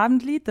part in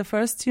Abendlied, the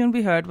first tune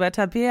we heard, where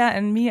Tabea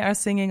and me are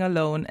singing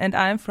alone, and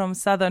I'm from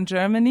southern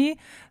Germany,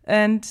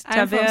 and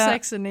I'm from Tabea,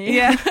 Saxony.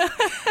 Yeah.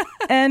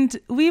 And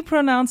we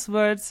pronounce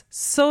words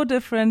so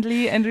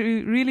differently, and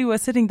we really were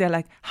sitting there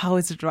like, how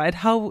is it right?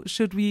 How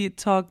should we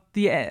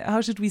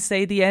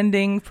say the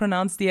ending,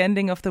 pronounce the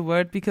ending of the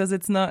word? Because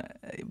it's not,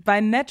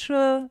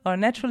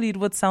 naturally it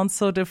would sound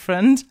so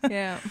different.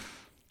 Yeah.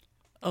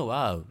 Oh,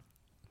 wow.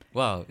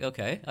 Wow,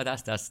 okay. Oh,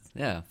 that's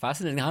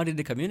fascinating. How did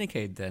they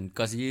communicate then?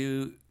 Because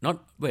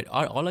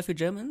are all of you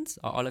Germans?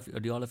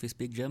 Do all of you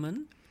speak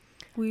German?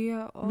 We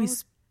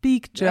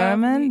speak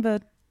German,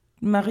 but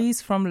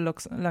Marie's from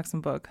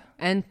Luxembourg.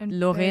 And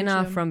Lorena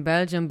Belgium. from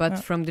Belgium, but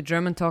from the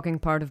German-talking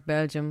part of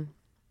Belgium.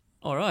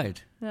 All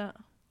right. Yeah.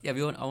 Yeah,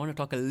 I want to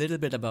talk a little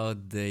bit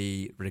about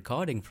the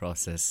recording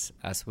process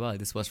as well.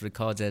 This was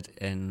recorded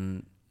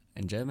in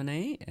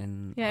Germany.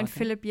 In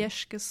Philipp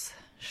Jeschke's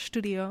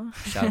studio.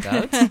 Shout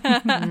out.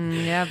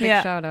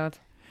 Big shout out.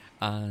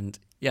 And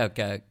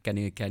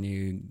can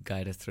you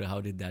guide us through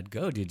how did that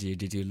go?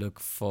 Did you look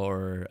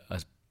for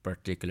a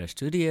particular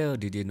studio?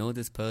 Did you know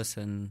this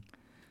person?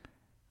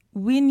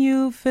 We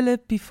knew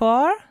Philip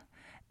before,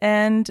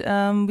 and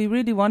we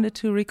really wanted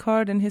to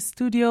record in his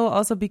studio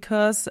also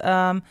because,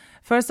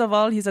 first of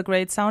all, he's a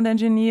great sound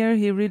engineer.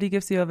 He really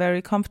gives you a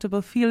very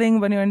comfortable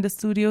feeling when you're in the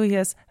studio. He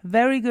has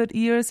very good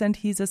ears, and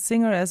he's a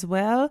singer as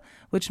well,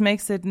 which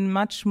makes it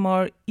much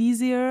more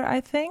easier,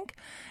 I think.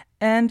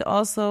 And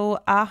also,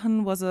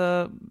 Aachen was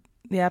a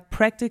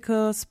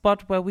practical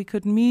spot where we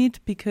could meet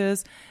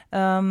because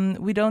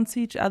we don't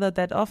see each other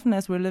that often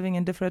as we're living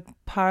in different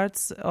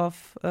parts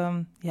of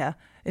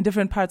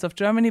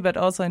Germany, but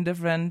also in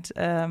different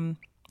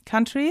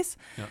countries.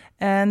 Yeah.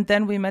 And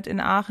then we met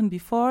in Aachen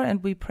before,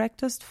 and we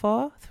practiced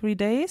for 3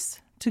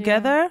 days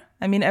together. Yeah.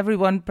 I mean,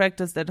 everyone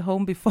practiced at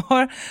home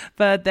before,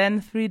 but then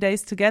 3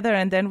 days together,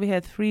 and then we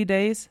had 3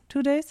 days,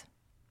 2 days?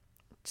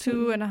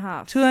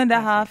 2.5.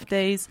 2.5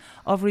 days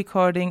of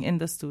recording in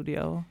the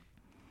studio.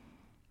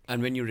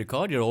 And when you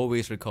record, you're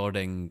always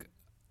recording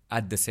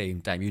at the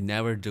same time. You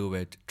never do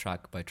it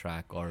track by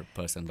track or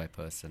person by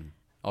person.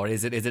 Or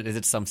is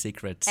it some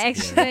secret?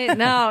 Actually,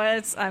 no.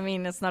 It's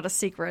not a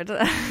secret,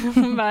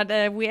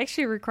 but we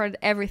actually recorded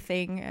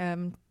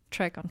everything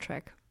track on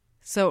track.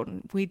 So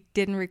we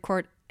didn't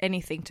record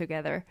anything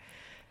together.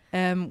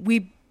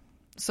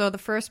 So the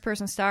first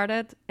person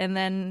started, and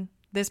then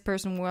this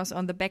person was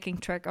on the backing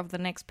track of the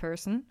next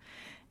person.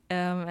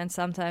 And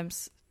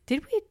sometimes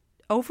did we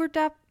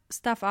overdub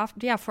stuff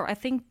after? Yeah, for I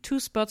think 2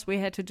 spots we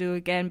had to do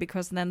again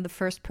because then the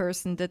first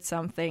person did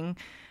something.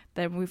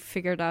 Then we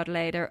figured out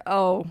later,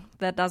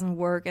 that doesn't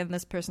work, and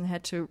this person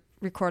had to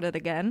record it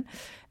again.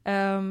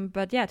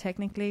 But yeah,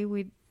 technically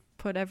we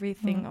put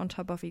everything on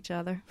top of each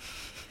other.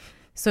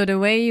 So the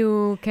way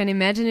you can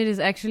imagine it is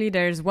actually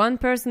there's one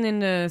person in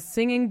the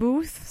singing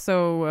booth,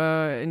 so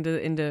in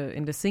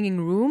the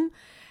singing room,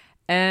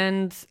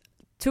 and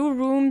 2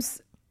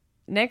 rooms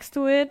next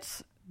to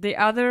it. The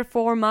other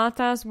 4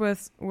 matas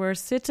were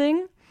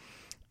sitting,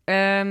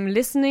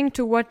 listening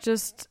to what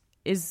just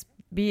is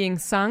being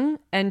sung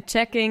and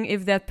checking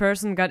if that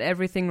person got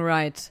everything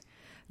right.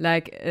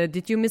 Like,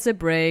 did you miss a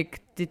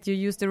break? did you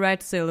use the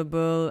right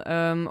syllable?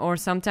 Or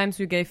sometimes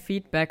we gave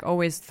feedback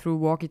always through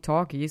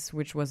walkie-talkies,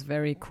 which was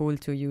very cool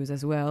to use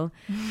as well.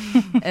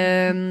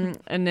 And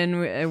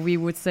then we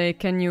would say,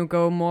 can you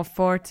go more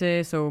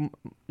forte, so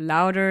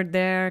louder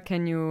there?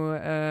 Can you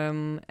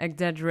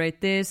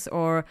exaggerate this?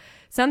 Or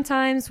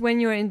sometimes when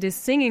you're in this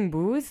singing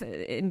booth,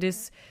 in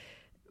this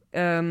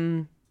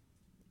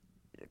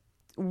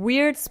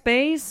weird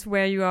space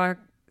where you are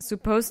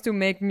supposed to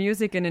make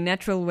music in a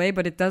natural way,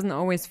 but it doesn't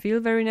always feel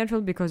very natural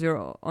because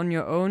you're on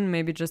your own,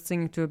 maybe just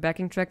singing to a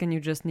backing track, and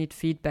you just need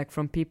feedback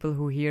from people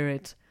who hear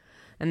it.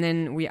 And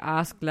then we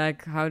asked,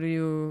 like, how do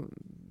you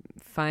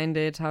find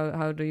it?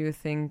 How do you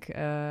think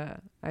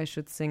I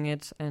should sing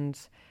it? And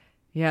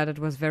yeah, that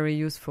was very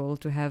useful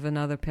to have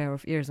another pair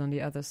of ears on the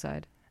other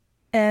side.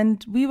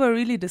 And we were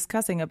really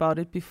discussing about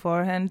it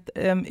beforehand,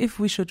 if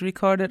we should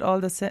record it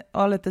all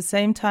at the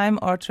same time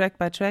or track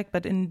by track.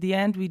 But in the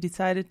end, we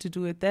decided to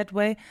do it that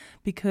way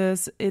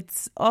because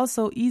it's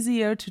also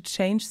easier to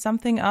change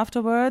something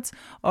afterwards.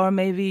 Or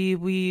maybe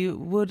we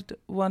would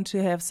want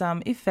to have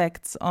some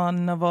effects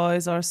on a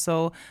voice or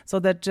so. So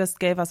that just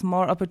gave us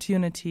more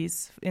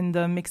opportunities in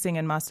the mixing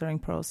and mastering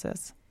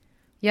process.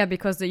 Yeah,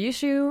 because the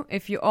issue,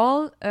 if you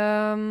all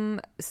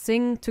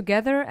sing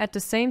together at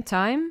the same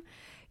time,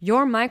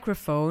 your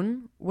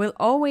microphone will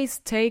always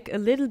take a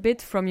little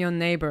bit from your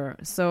neighbor.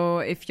 So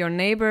if your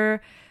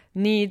neighbor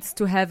needs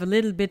to have a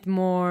little bit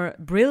more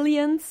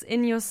brilliance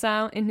in your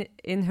sound,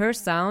 in her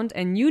sound,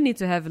 and you need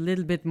to have a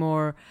little bit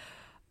more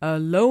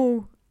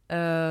low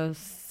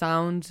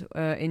sound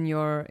in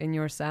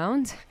your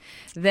sound,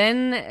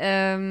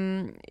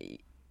 then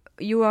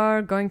you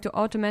are going to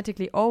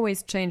automatically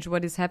always change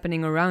what is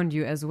happening around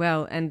you as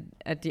well. And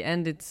at the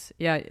end, it's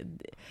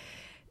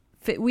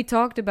we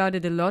talked about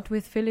it a lot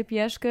with Philipp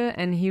Jeschke,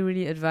 and he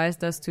really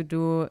advised us to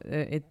do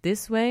it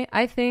this way.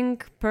 I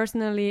think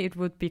personally it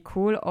would be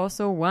cool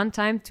also one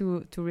time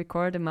to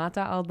record a Mata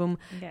album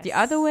the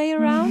other way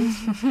around.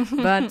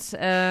 But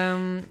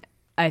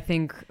I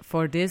think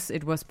for this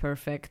it was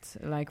perfect.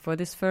 Like for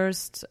this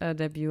first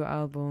debut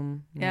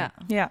album. Yeah.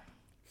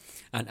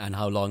 And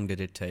how long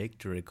did it take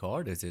to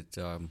record? Is it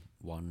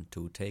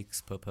 1-2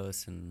 takes per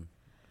person?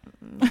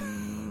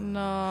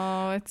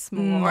 No, it's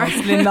more.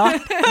 Mostly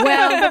not.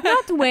 Well, but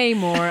not way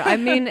more. I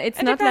mean,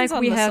 it's not like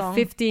we have song.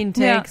 15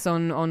 takes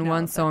on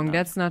one song. No.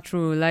 That's not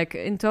true. Like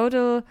in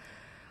total,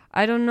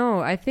 I don't know.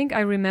 I think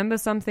I remember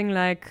something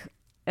like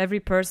every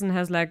person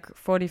has like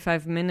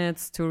 45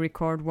 minutes to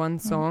record one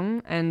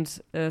song, and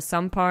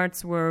some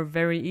parts were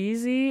very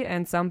easy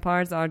and some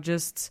parts are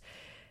just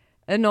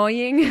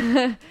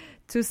annoying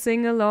to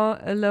sing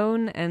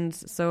alone, and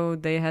so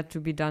they had to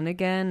be done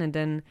again. And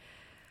then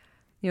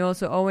you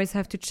also always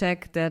have to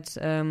check that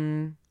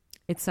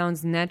it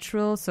sounds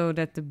natural, so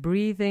that the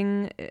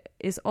breathing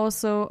is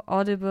also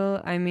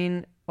audible. I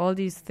mean, all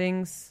these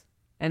things.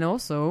 And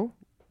also,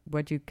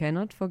 what you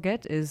cannot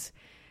forget is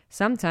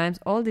sometimes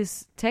all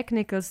this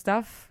technical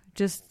stuff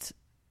just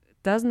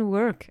doesn't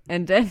work.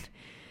 And then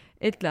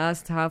it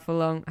lasts half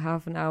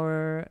an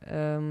hour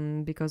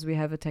because we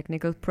have a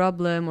technical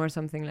problem or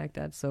something like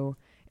that. So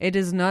it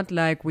is not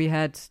like we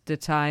had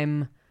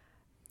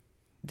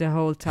the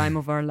whole time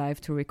of our life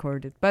to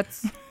record it, but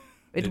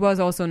it was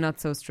also not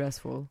so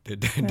stressful.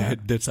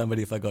 Did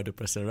somebody forgot to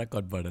press the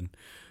record button?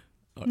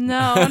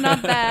 No,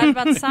 not that.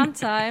 But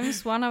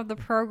sometimes one of the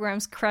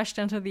programs crashed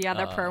into the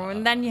other program,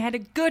 and then you had a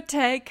good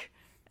take,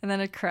 and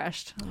then it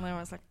crashed. And I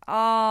was like,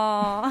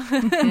 oh.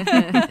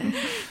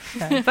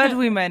 But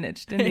we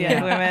managed. In the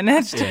end, we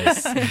managed.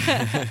 Yes.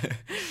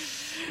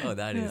 Oh,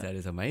 that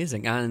is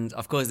amazing. And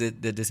of course,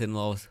 this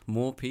involves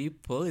more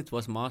people. It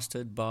was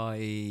mastered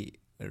by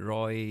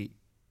Roy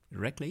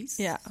Reckless.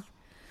 Yeah.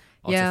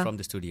 Also from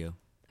the studio.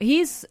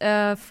 He's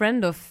a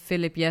friend of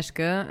Philipp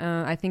Jeschke.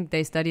 I think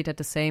they studied at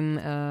the same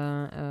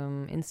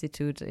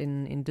institute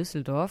in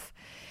Düsseldorf.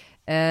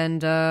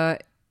 And,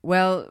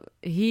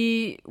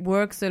 he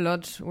works a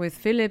lot with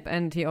Philipp,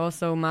 and he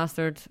also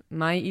mastered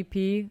my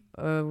EP,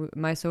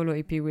 my solo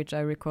EP, which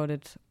I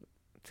recorded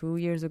 2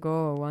 years ago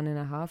or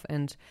 1.5.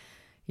 And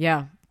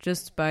yeah,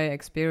 just by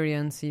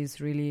experience,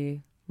 he's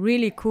really,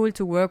 really cool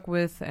to work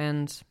with.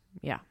 And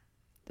yeah,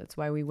 that's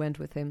why we went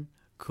with him.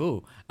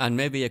 Cool. And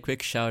maybe a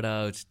quick shout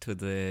out to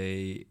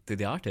the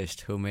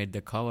artist who made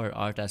the cover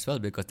art as well,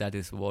 because that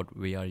is what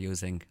we are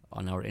using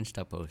on our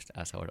Insta post,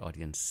 as our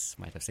audience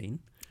might have seen.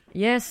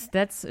 Yes,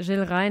 that's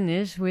Gilles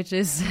Reinisch, which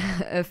is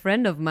a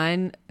friend of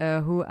mine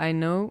who I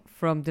know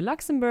from the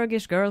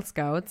Luxembourgish Girl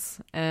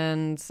Scouts.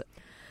 And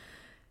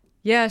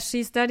yeah,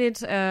 she studied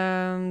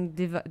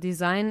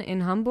design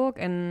in Hamburg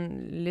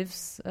and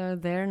lives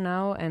there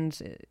now.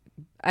 And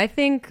I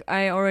think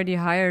I already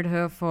hired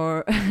her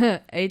for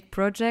 8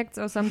 projects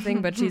or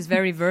something, but she's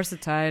very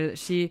versatile.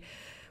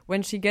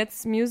 When she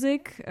gets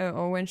music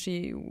or when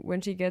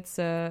she gets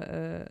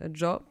a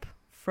job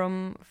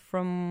from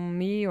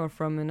me or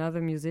from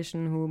another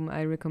musician whom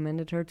I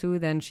recommended her to,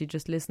 then she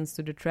just listens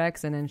to the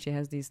tracks and then she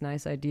has these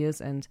nice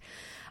ideas.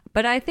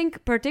 But I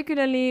think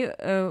particularly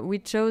we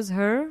chose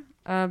her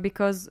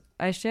because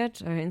I shared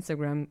her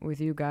Instagram with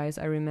you guys,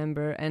 I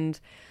remember, and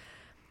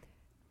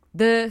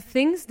the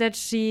things that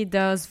she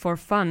does for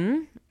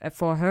fun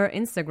for her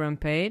Instagram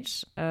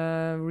page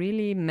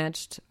really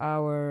matched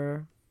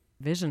our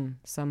vision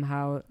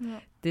somehow. Yeah.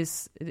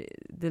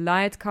 The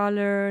light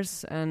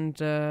colors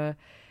and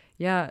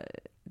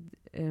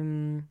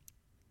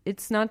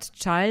it's not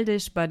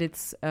childish, but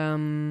it's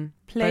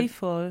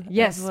Playful.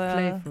 yes, as well.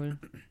 playful.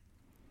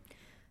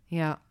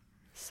 Yeah.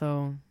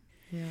 So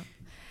yeah.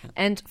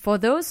 And for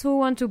those who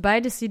want to buy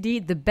the CD,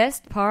 the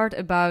best part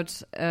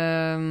about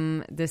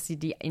the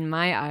CD, in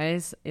my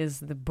eyes, is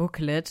the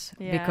booklet,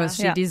 Yeah. because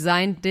she Yeah.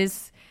 designed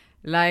this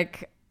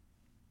like,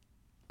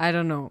 I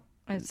don't know.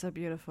 It's so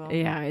beautiful.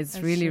 Yeah, it's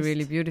It's really, just-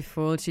 really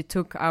beautiful. She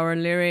took our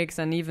lyrics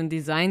and even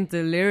designed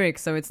the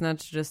lyrics, so it's not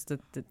just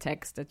the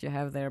text that you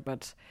have there,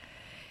 but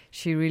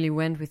she really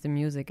went with the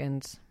music,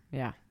 and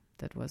yeah,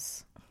 that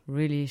was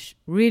really,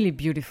 really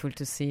beautiful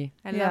to see.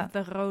 I Yeah. love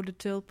the Rode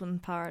Tulpen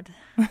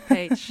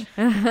page.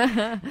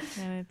 And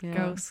it Yeah.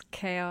 goes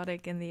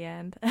chaotic in the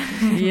end.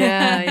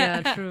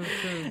 yeah, true.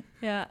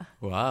 Yeah.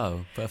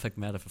 Wow, perfect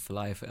metaphor for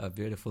life.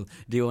 Beautiful.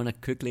 Do you want to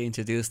quickly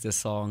introduce the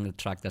song, the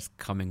track that's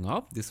coming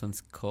up? This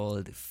one's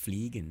called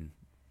Fliegen.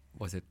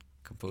 Was it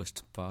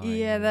composed by...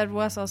 Yeah, that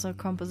was also a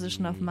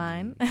composition of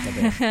mine.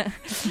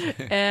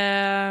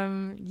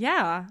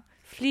 Yeah,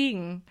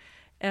 Fliegen.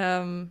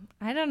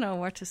 I don't know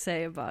what to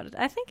say about it.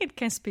 I think it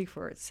can speak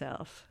for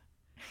itself.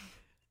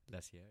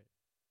 Let's hear it.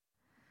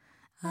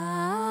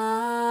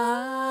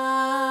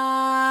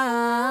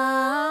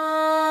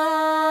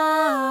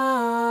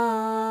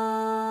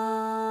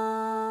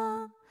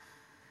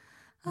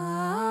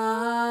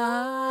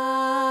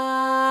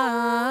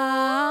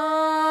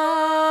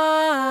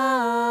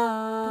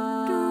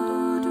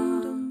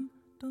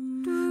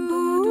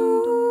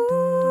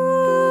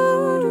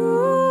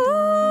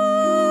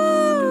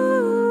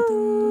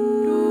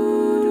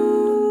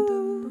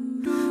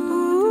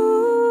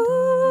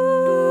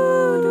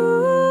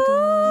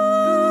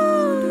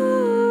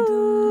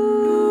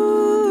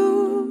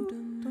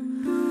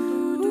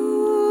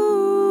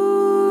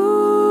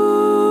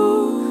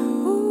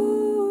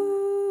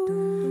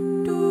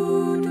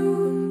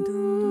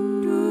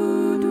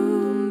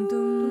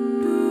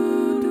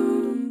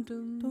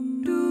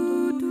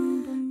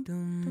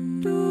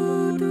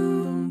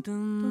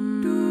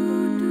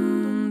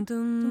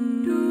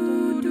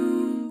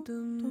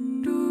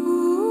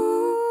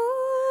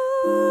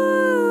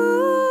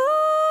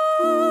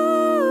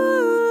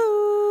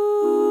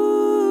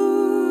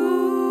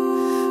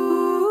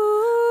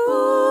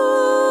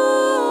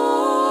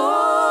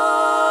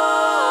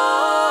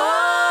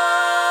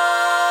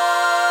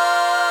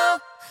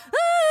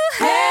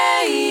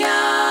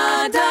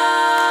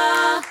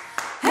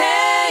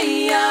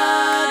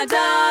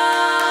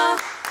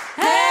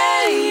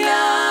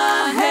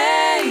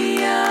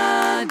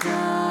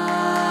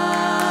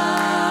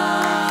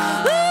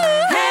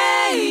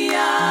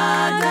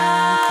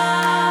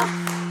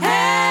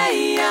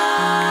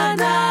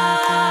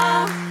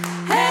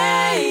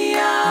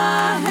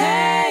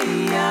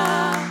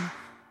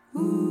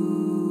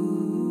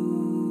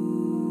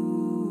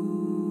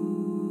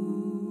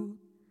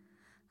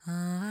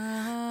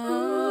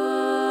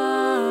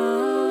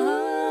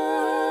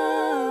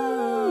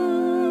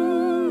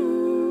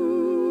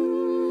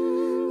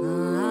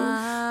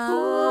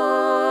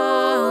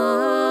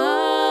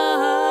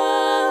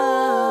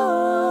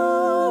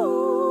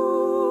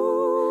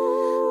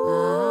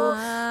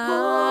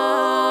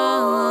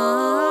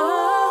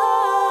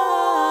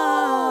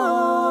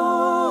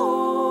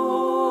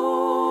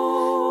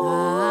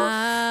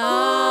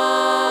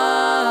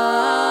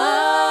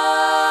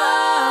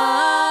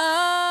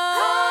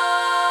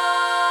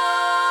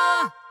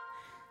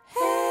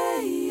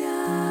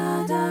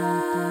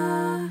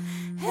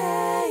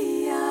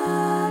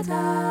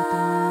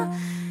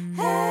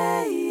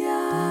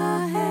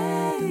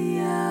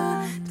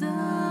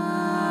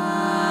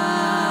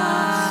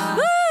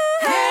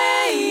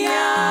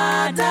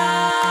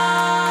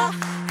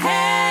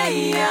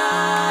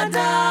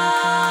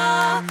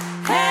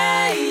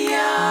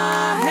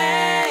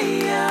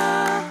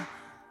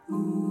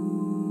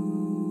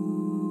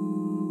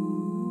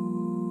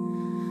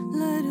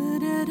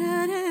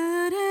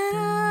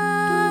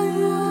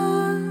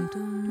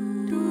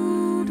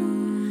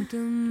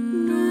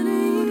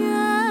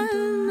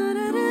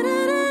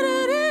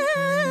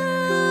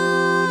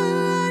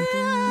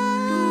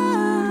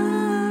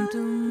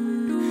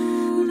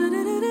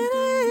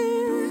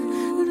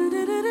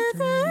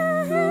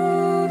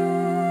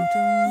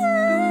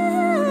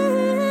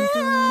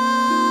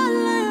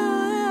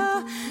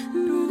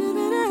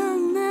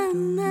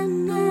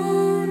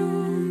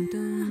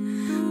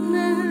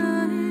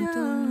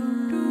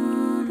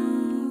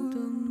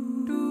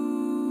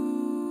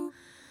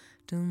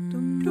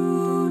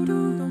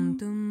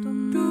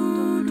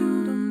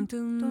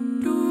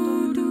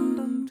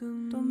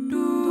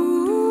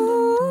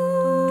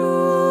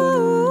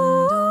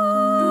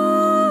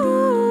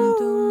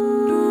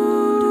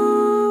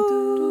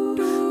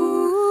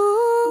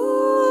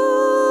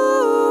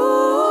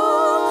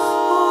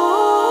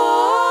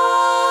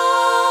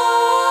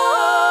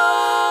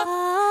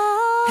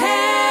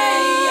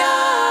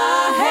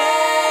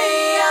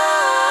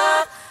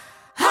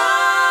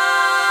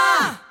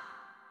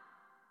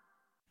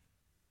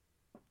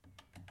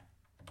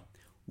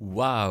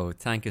 Wow,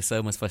 thank you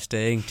so much for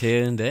staying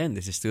tuned in.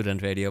 This is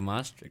Student Radio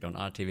Maastricht on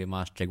RTV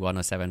Maastricht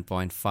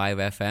 107.5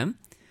 FM.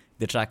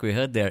 The track we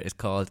heard there is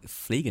called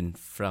Fliegen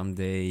from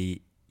the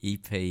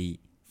EP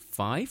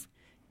 5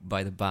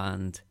 by the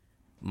band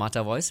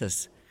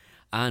Matavoices.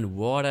 And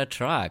what a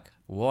track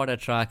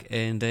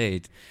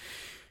indeed.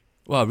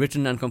 Well,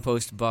 written and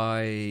composed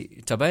by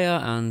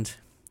Tabea and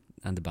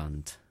the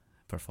band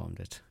performed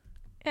it.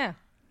 Yeah,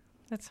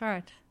 that's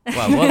right.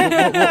 Wow,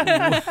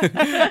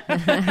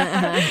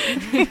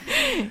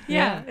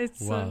 yeah,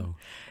 it's wow.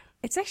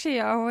 It's actually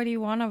already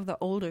one of the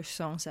older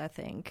songs, I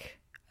think.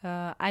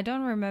 I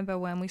don't remember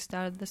when we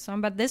started the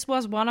song, but this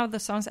was one of the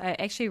songs I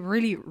actually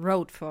really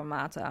wrote for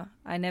Mata.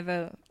 I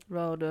never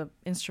wrote an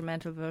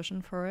instrumental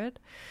version for it.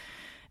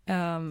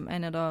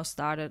 And it all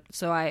started,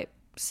 so I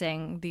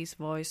sang these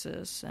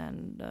voices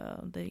and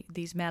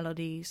these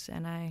melodies,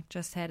 and I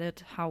just had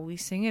it how we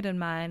sing it in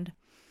mind.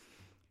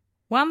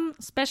 One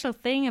special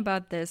thing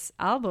about this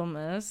album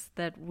is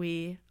that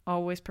we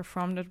always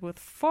performed it with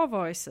 4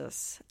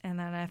 voices. And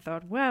then I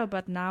thought, well,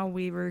 but now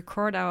we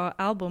record our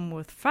album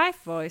with 5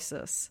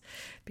 voices,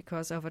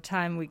 because over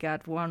time we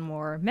got 1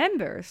 more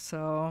member.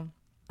 So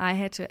I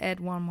had to add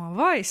 1 more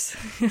voice,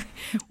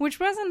 which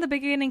was in the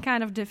beginning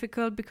kind of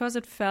difficult because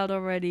it felt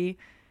already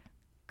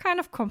kind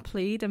of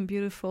complete and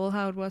beautiful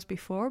how it was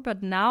before.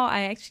 But now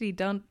I actually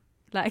don't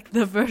like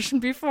the version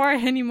before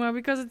anymore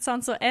because it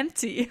sounds so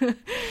empty.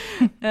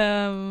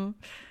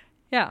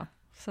 Yeah,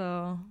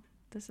 so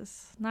this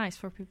is nice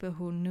for people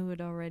who knew it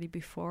already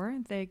before.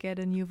 They get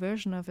a new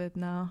version of it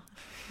now.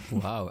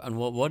 Wow. And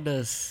what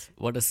does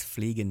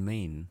Fliegen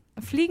mean?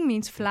 Fliegen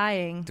means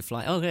flying. To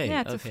fly. Okay.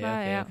 Yeah, okay, to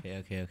fly.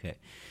 okay, yeah. Okay.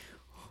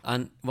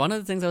 And one of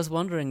the things I was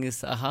wondering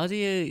is how do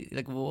you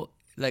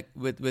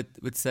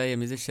with say a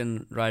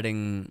musician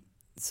writing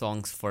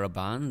songs for a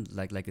band,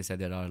 like you said,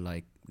 there are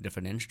like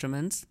different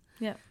instruments.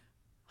 Yeah.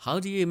 How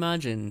do you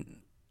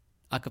imagine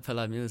a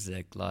cappella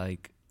music,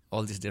 like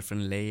all these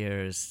different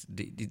layers?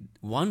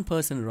 One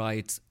person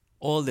writes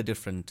all the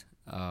different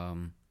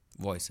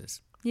voices.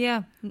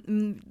 Yeah,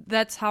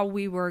 that's how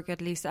we work, at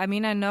least. I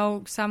mean, I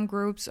know some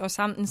groups or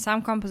in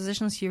some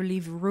compositions you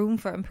leave room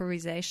for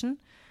improvisation.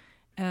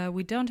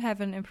 We don't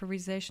have an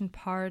improvisation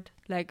part,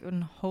 like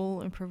a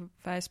whole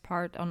improvised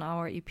part on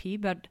our EP,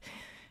 but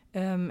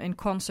in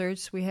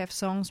concerts we have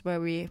songs where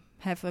we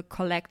have a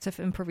collective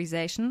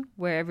improvisation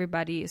where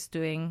everybody is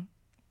doing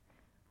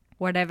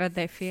whatever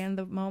they feel in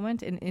the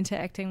moment and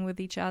interacting with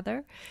each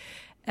other.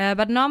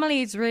 But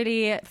normally it's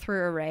really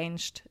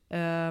through-arranged.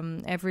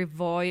 Every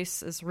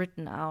voice is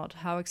written out,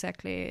 how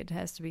exactly it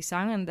has to be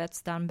sung, and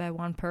that's done by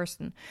one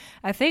person.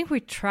 I think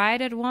we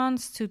tried it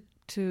once to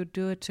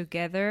do it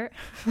together,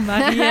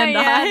 Marie and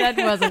I. That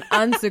was an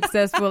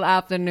unsuccessful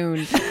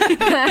afternoon.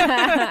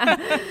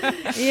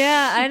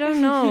 Yeah, I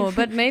don't know,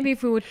 but maybe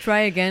if we would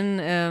try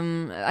again.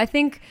 I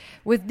think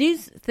with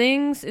these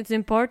things, it's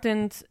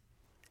important,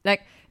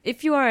 like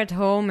if you are at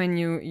home and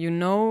you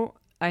know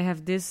I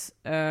have this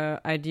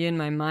idea in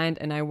my mind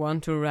and I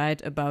want to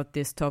write about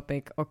this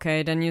topic,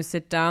 okay, then you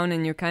sit down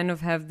and you kind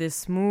of have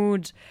this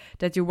mood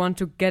that you want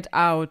to get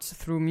out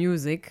through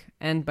music,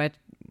 and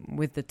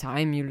with the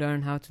time you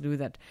learn how to do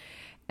that.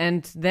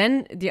 And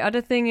then the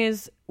other thing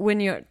is,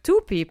 when you're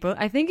 2 people,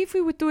 I think if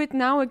we would do it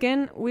now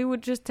again, we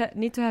would just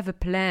need to have a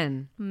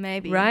plan.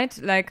 Maybe. Right?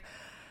 Like,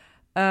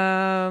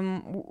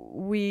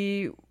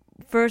 we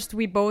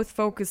both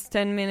focus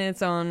 10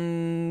 minutes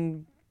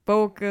on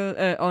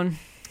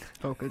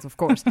vocals, of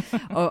course,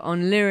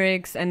 on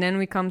lyrics, and then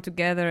we come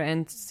together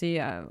and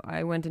see,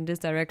 I went in this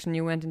direction,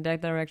 you went in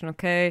that direction,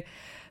 okay?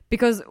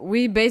 Because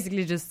we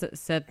basically just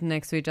sat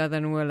next to each other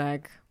and we're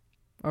like,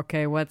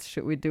 okay, what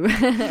should we do?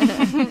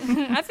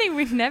 I think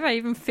we've never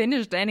even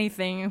finished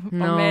anything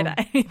or made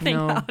anything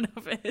out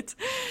of it.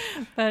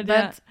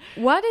 But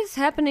what is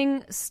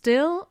happening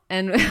still,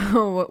 and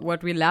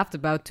what we laughed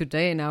about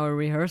today in our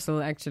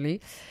rehearsal actually,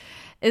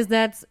 is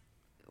that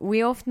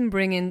we often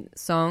bring in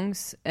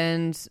songs,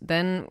 and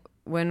then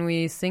when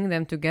we sing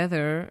them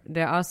together,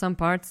 there are some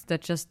parts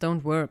that just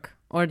don't work,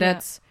 or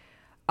that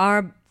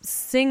are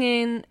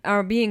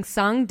being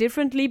sung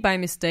differently by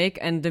mistake,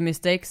 and the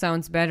mistake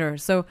sounds better.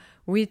 So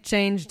we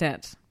change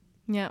that.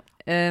 Yeah.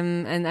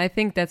 And I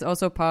think that's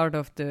also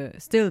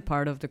still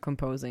part of the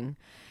composing.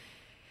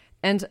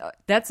 And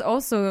that's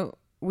also,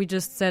 we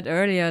just said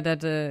earlier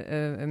that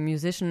a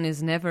musician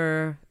is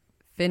never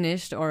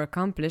finished or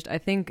accomplished. I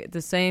think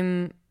the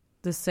same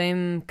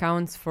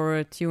counts for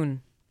a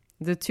tune.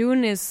 The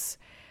tune is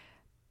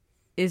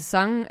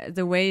sung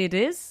the way it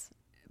is,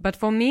 but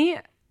for me,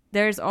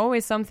 there is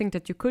always something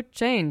that you could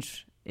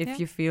change if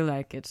you feel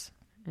like it.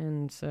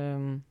 And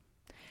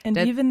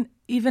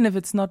even if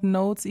it's not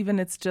notes, even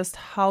it's just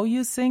how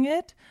you sing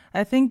it,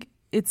 I think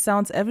it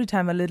sounds every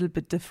time a little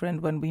bit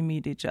different when we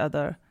meet each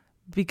other.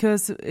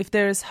 Because if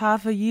there is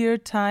half a year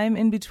time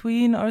in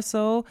between or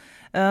so,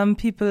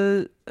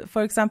 people,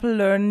 for example,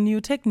 learn new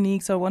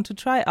techniques or want to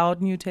try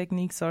out new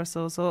techniques or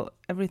so. So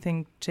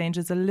everything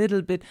changes a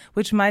little bit,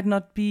 which might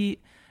not be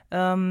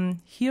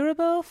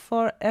hearable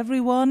for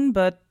everyone,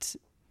 but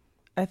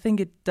I think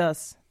it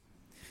does.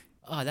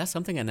 Oh, that's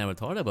something I never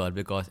thought about,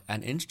 because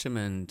an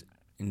instrument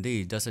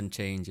indeed doesn't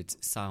change its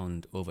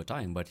sound over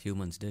time, but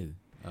humans do.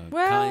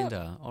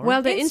 Kinda. Or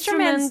Well, the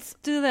instruments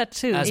do that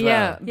too. As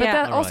Yeah, well. but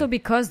that All also right.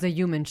 because the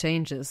human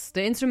changes.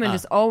 The instrument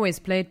is always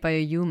played by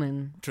a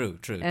human. True.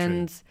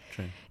 And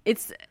true.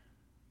 it's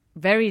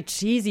very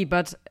cheesy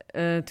but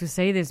to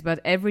say this, but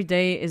every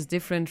day is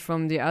different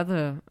from the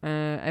other.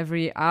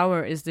 Every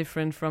hour is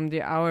different from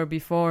the hour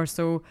before.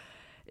 So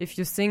if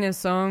you sing a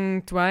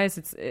song twice,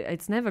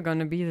 it's never going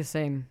to be the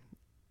same.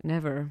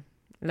 Never.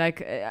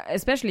 Like,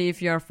 especially if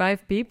you are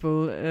 5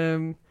 people.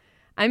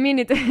 I mean,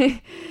 it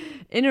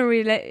in a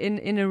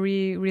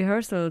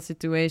rehearsal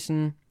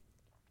situation,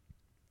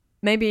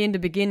 maybe in the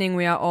beginning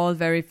we are all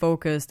very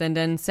focused, and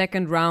then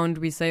second round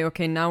we say,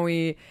 okay, now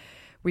we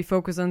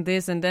focus on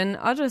this, and then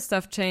other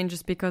stuff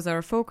changes because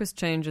our focus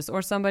changes,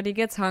 or somebody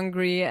gets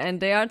hungry and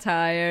they are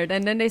tired,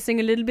 and then they sing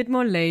a little bit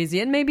more lazy,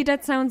 and maybe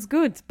that sounds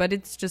good, but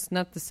it's just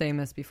not the same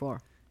as before.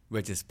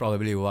 Which is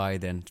probably why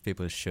then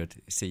people should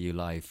see you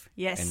live.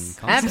 Yes. In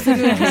concert.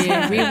 Absolutely.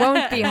 We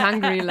won't be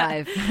hungry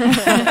live.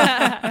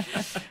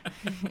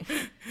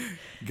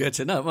 Good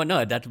to know. Well,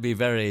 no, that would be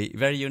very,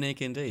 very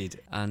unique indeed.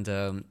 And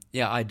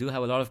I do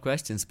have a lot of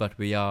questions, but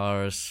we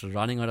are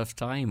running out of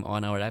time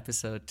on our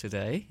episode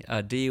today.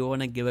 Do you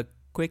want to give a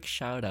quick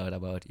shout out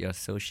about your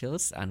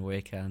socials and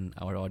where can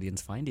our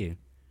audience find you?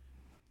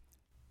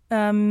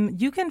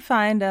 You can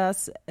find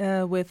us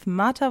with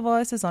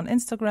Matavoices on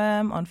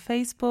Instagram, on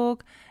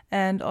Facebook,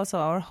 and also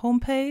our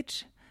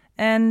homepage.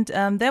 And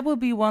there will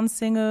be one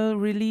single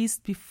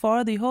released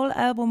before the whole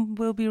album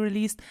will be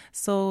released.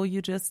 So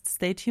you just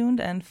stay tuned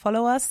and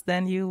follow us,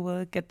 then you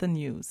will get the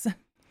news.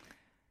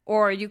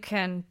 Or you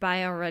can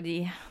buy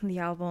already the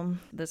album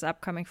this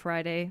upcoming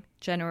Friday,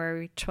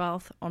 January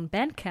 12th on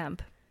Bandcamp.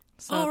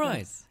 So All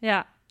right.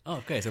 Yeah.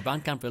 Okay, so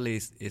Bandcamp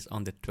release is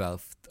on the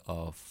 12th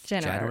of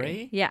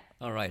January? Yeah.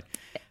 All right.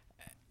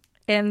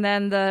 And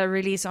then the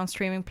release on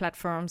streaming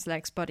platforms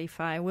like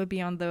Spotify will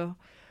be on the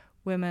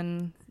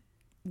World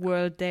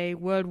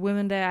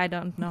Women Day. I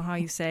don't know how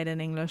you say it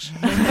in English.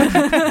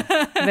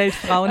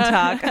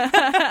 Weltfrauentag.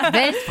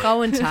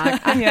 Weltfrauentag,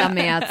 8.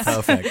 März.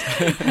 Perfect.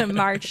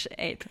 March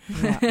 8th.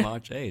 Yeah,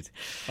 March 8th.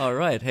 All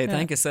right. Hey,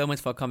 thank you so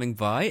much for coming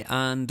by.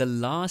 And the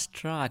last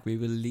track we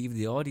will leave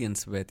the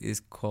audience with is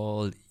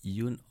called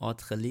Une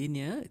autre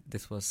ligne.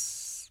 This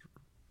was...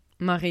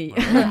 Marie.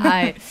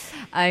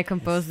 I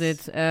composed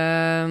it.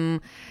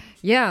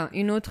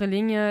 Une autre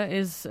ligne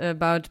is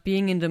about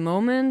being in the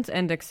moment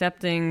and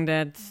accepting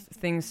that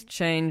things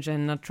change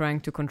and not trying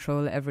to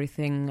control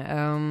everything.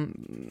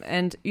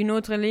 And Une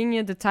autre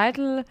ligne, the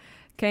title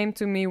came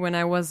to me when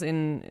I was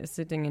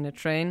sitting in a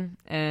train,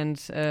 and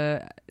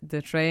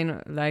the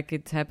train, like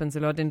it happens a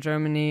lot in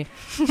Germany,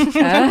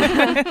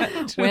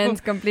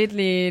 went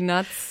completely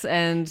nuts,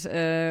 and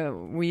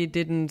we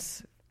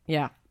didn't.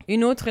 Yeah.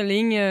 Une autre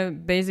ligne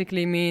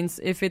basically means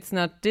if it's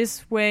not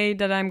this way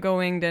that I'm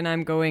going, then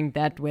I'm going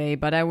that way.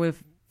 But I will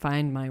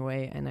find my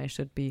way, and I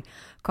should be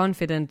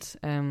confident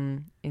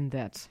in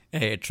that.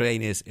 Hey, a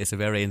train is a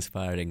very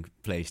inspiring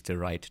place to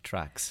write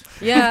tracks.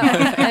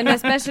 Yeah, and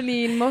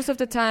especially most of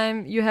the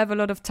time you have a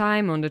lot of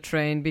time on the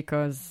train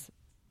because...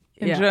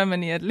 In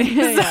Germany, at least.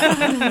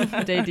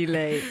 They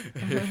delay.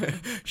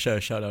 Sure,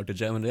 shout out to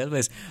German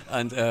Railways.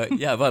 And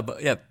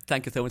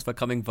thank you so much for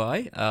coming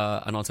by.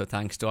 And also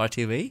thanks to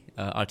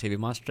RTV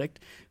Maastricht,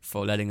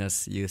 for letting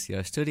us use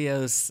your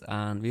studios.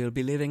 And we will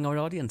be leaving our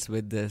audience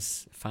with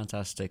this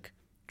fantastic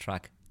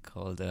track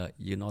called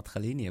Une autre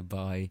ligne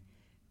by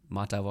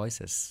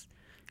Matavoices.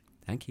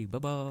 Thank you.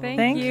 Bye-bye.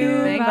 Thank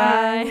you.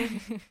 Bye.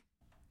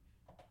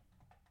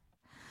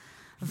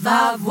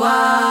 Va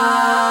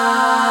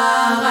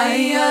voir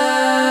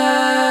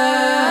ailleurs.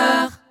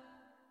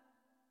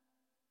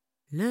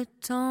 Le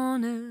temps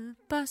ne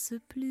passe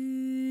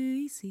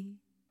plus ici.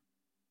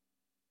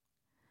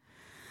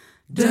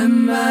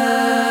 Demeure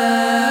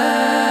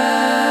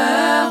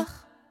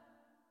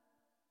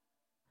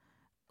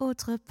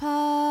autre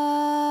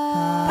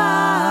part.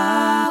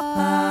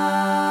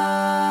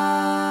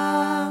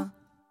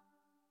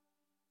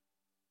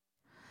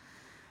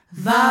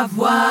 Va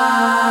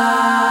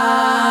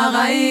voir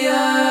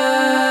ailleurs.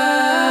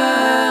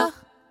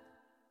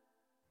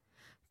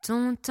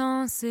 Ton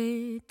temps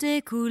s'est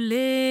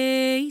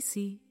écoulé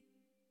ici.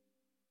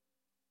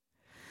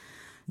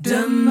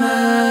 Demeure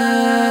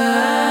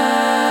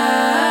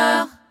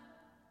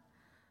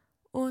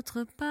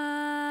autre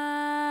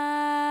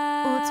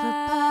part. Autre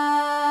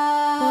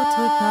part.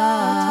 Autre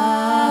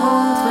part.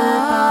 Autre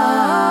part.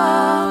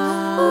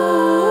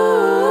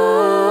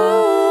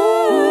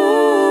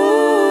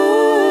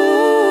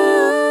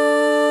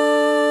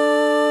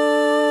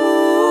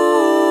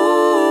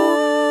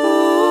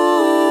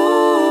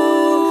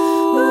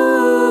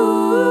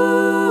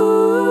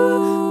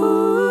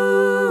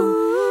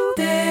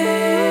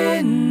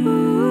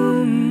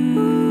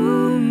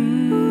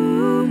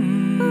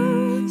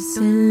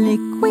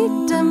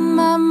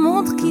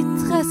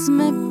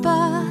 Mes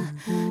pas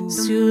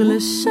sur le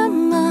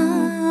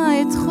chemin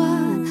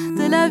étroit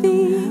de la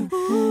vie,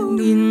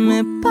 guide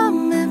mes pas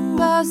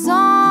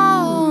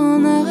en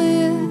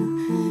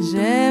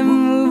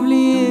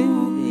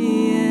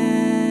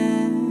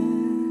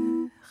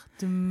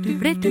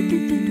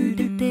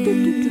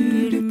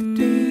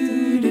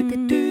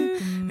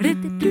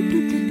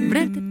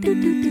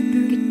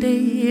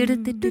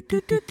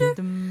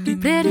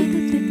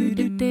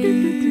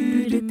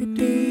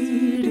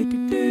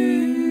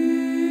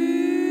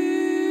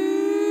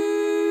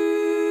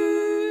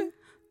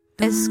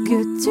Est-ce que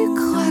tu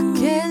crois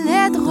qu'elle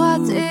est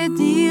droite et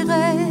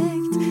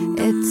directe?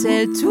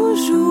 Est-elle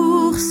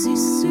toujours si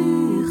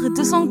sûre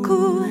de son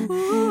coup?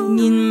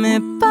 Il ne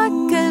met pas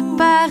quel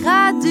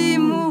paradis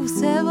m'ouvre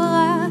ses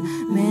bras,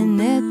 mais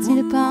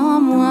n'est-il pas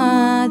en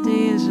moi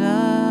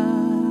déjà?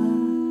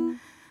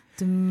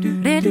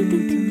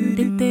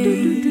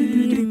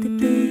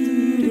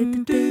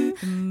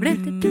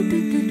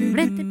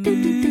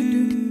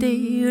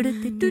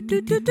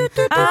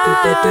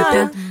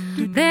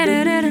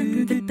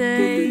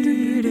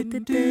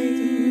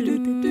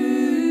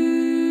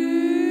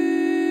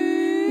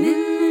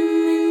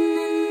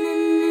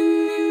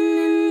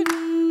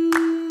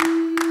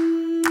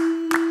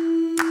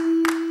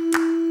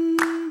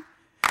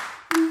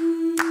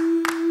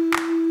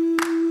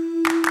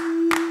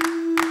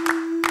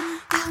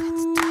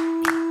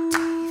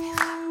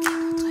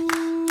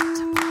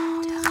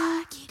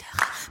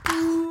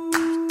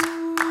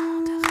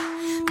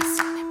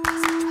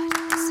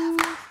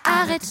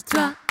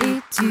 Arrête-toi et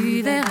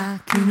tu verras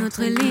qu'une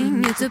autre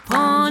ligne te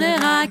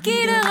prendra,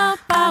 guidera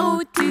par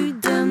où tu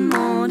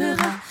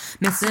demanderas.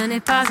 Mais ce n'est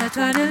pas à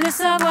toi de le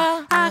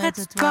savoir.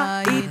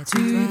 Arrête-toi et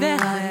tu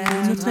verras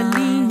qu'une autre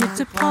ligne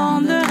te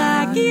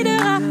prendra,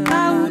 guidera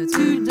par où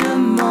tu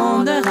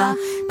demanderas.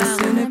 Mais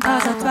ce n'est pas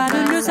à toi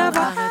de le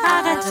savoir.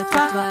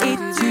 Arrête-toi et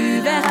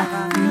tu verras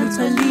qu'une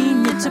autre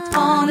ligne te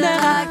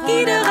prendra,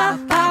 guidera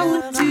par où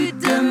tu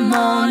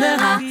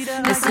demanderas.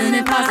 Mais ce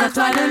n'est pas à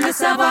toi de le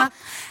savoir.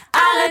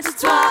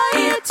 Arrête-toi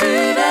et tu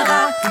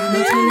verras qu'une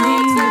autre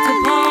ligne te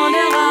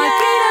prendra,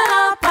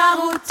 guidera par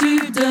où tu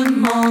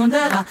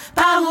demanderas,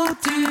 par où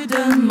tu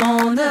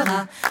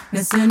demanderas.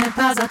 Mais ce n'est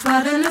pas à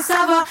toi de le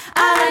savoir.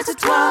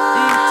 Arrête-toi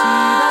et tu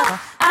verras.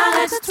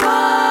 Arrête-toi.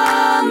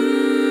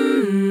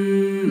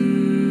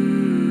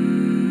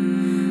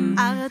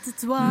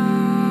 Arrête-toi.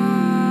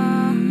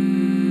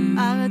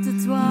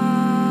 Arrête-toi.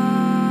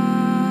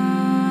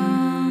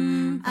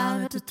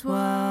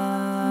 Arrête-toi.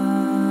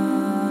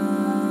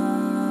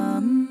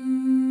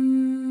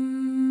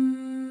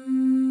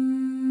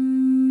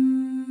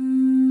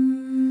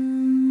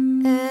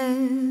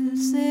 Elle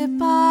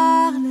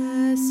sépare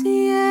le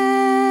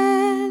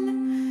ciel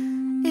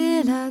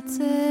et la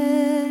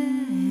terre.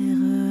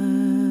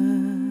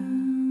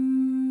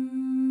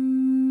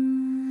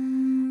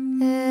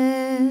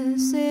 Elle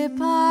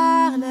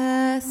sépare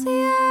le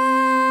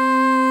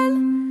ciel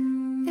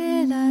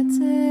et la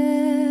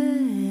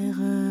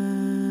terre.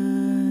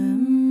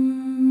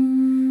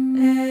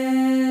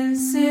 Elle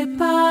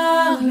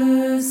sépare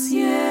le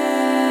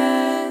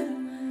ciel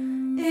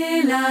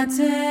et la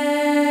terre.